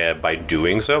Scarlet Triad by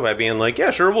doing so, by being like,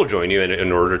 yeah, sure, we'll join you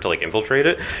in order to like infiltrate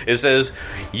it, it says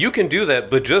you can do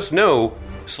that, but just know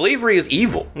slavery is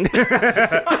evil.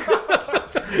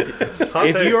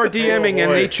 If you are DMing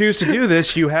and they choose to do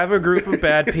this, you have a group of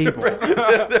bad people.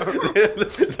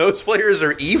 Those players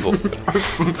are evil.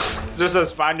 It just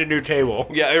says find a new table.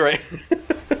 Yeah, right.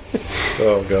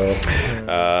 Oh god.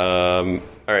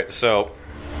 All right, so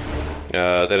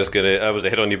that is gonna. That was a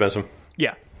hit on you, Benson.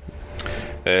 Yeah.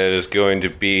 It is going to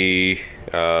be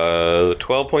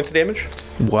 12 points of damage.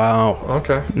 Wow.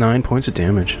 Okay. 9 points of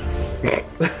damage.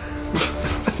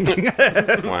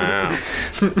 Wow.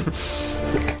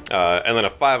 And then a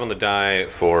 5 on the die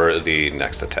for the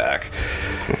next attack.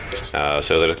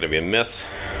 So that is going to be a miss.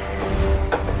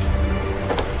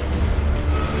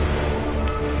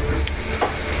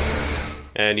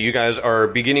 And you guys are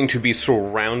beginning to be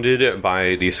surrounded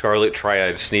by the Scarlet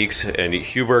Triad sneaks, and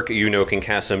Hubert, you know, can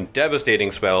cast some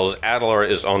devastating spells. Adelar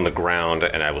is on the ground,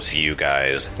 and I will see you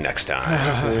guys next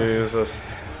time. Jesus.